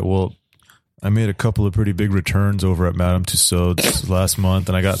 All right. Well, I made a couple of pretty big returns over at Madame Tussauds last month,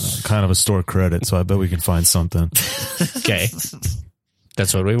 and I got kind of a store credit, so I bet we can find something. Okay.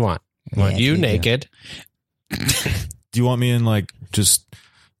 That's what we want. We want Yeah, you we do. naked. Do you want me in like just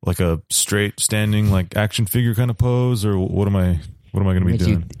like a straight standing like action figure kind of pose, or what am I going to be Make you-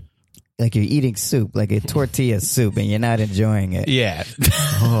 doing? Like you're eating soup, like a tortilla soup, and you're not enjoying it. Yeah.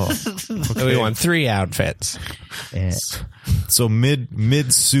 Oh, We want 3 outfits. Yeah. so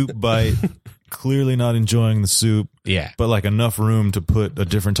mid soup bite, clearly not enjoying the soup, Yeah. but like enough room to put a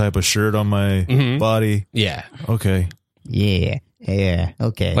different type of shirt on my body. Yeah. Okay. Yeah.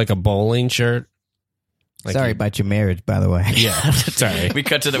 Okay. Like a bowling shirt. Like Sorry you- about your marriage, by the way. Yeah. Sorry. We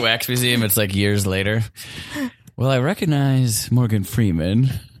cut to the wax museum. It's like years later. Well, I recognize Morgan Freeman.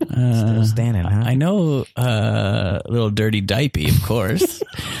 Still standing, huh? I know little Dirty Dipey, of course.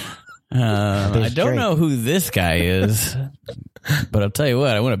 I don't Drake. know who this guy is, but I'll tell you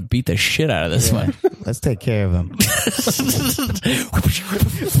what, I want to beat the shit out of this one. Let's take care of him.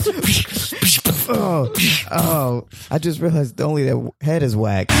 Oh! I just realized only their head is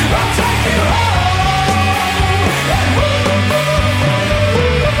whacked.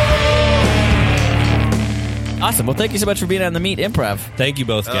 Awesome. Well, thank you so much for being on the Meet Improv. Thank you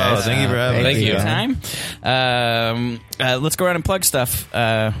both, guys. Oh, thank you for having Thank me. you. Time. Let's go around and plug stuff.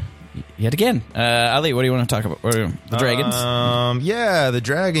 Yet again, Ali, what do you want to talk about? The Dragons. Yeah, the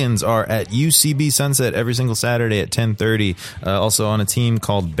Dragons are at UCB Sunset every single Saturday at 10:30. Also on a team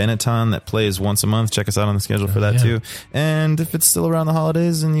called Benetton that plays once a month. Check us out on the schedule for that too. And if it's still around the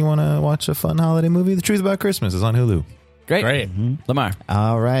holidays and you want to watch a fun holiday movie, The Truth About Christmas is on Hulu. Great. Lamar.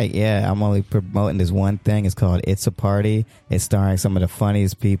 All right, yeah, I'm only promoting this one thing. It's called It's a Party. It's starring some of the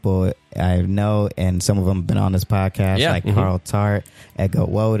funniest people I know, and some of them have been on this podcast, Yeah. like Carl Tart, Edgar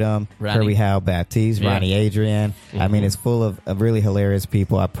Wodum, Ronnie. Kirby Howe Baptiste, Yeah. Ronnie Adrian. I mean, it's full of really hilarious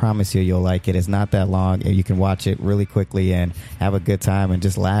people. I promise you'll like it. It's not that long, and you can watch it really quickly and have a good time and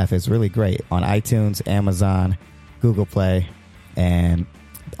just laugh. It's really great on iTunes, Amazon, Google Play, and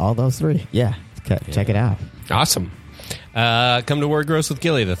all those 3. Yeah, check it out. Awesome. Come to Word Gross with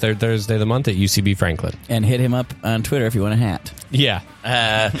Gilly the 3rd Thursday of the month at UCB Franklin. And hit him up on Twitter if you want a hat. Yeah.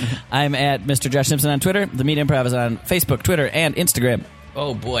 I'm at Mr. Josh Simpson on Twitter. The Meet Improv is on Facebook, Twitter, and Instagram.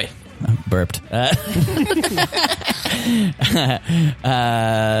 Oh, boy. I burped. If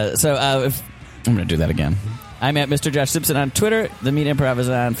I'm going to do that again. I'm at Mr. Josh Simpson on Twitter. The Meet Improv is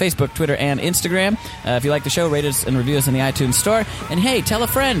on Facebook, Twitter, and Instagram. If you like the show, rate us and review us in the iTunes store. And hey, tell a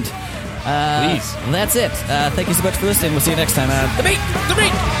friend. Please. That's it. Thank you so much for listening. We'll see you next time on The Meet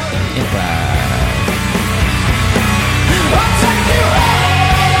Improv.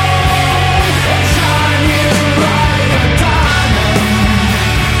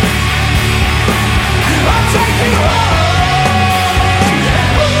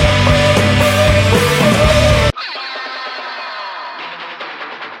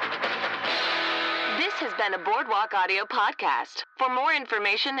 This has been a Boardwalk Audio podcast. For more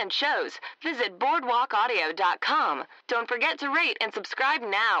information and shows, visit boardwalkaudio.com. Don't forget to rate and subscribe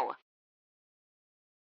now.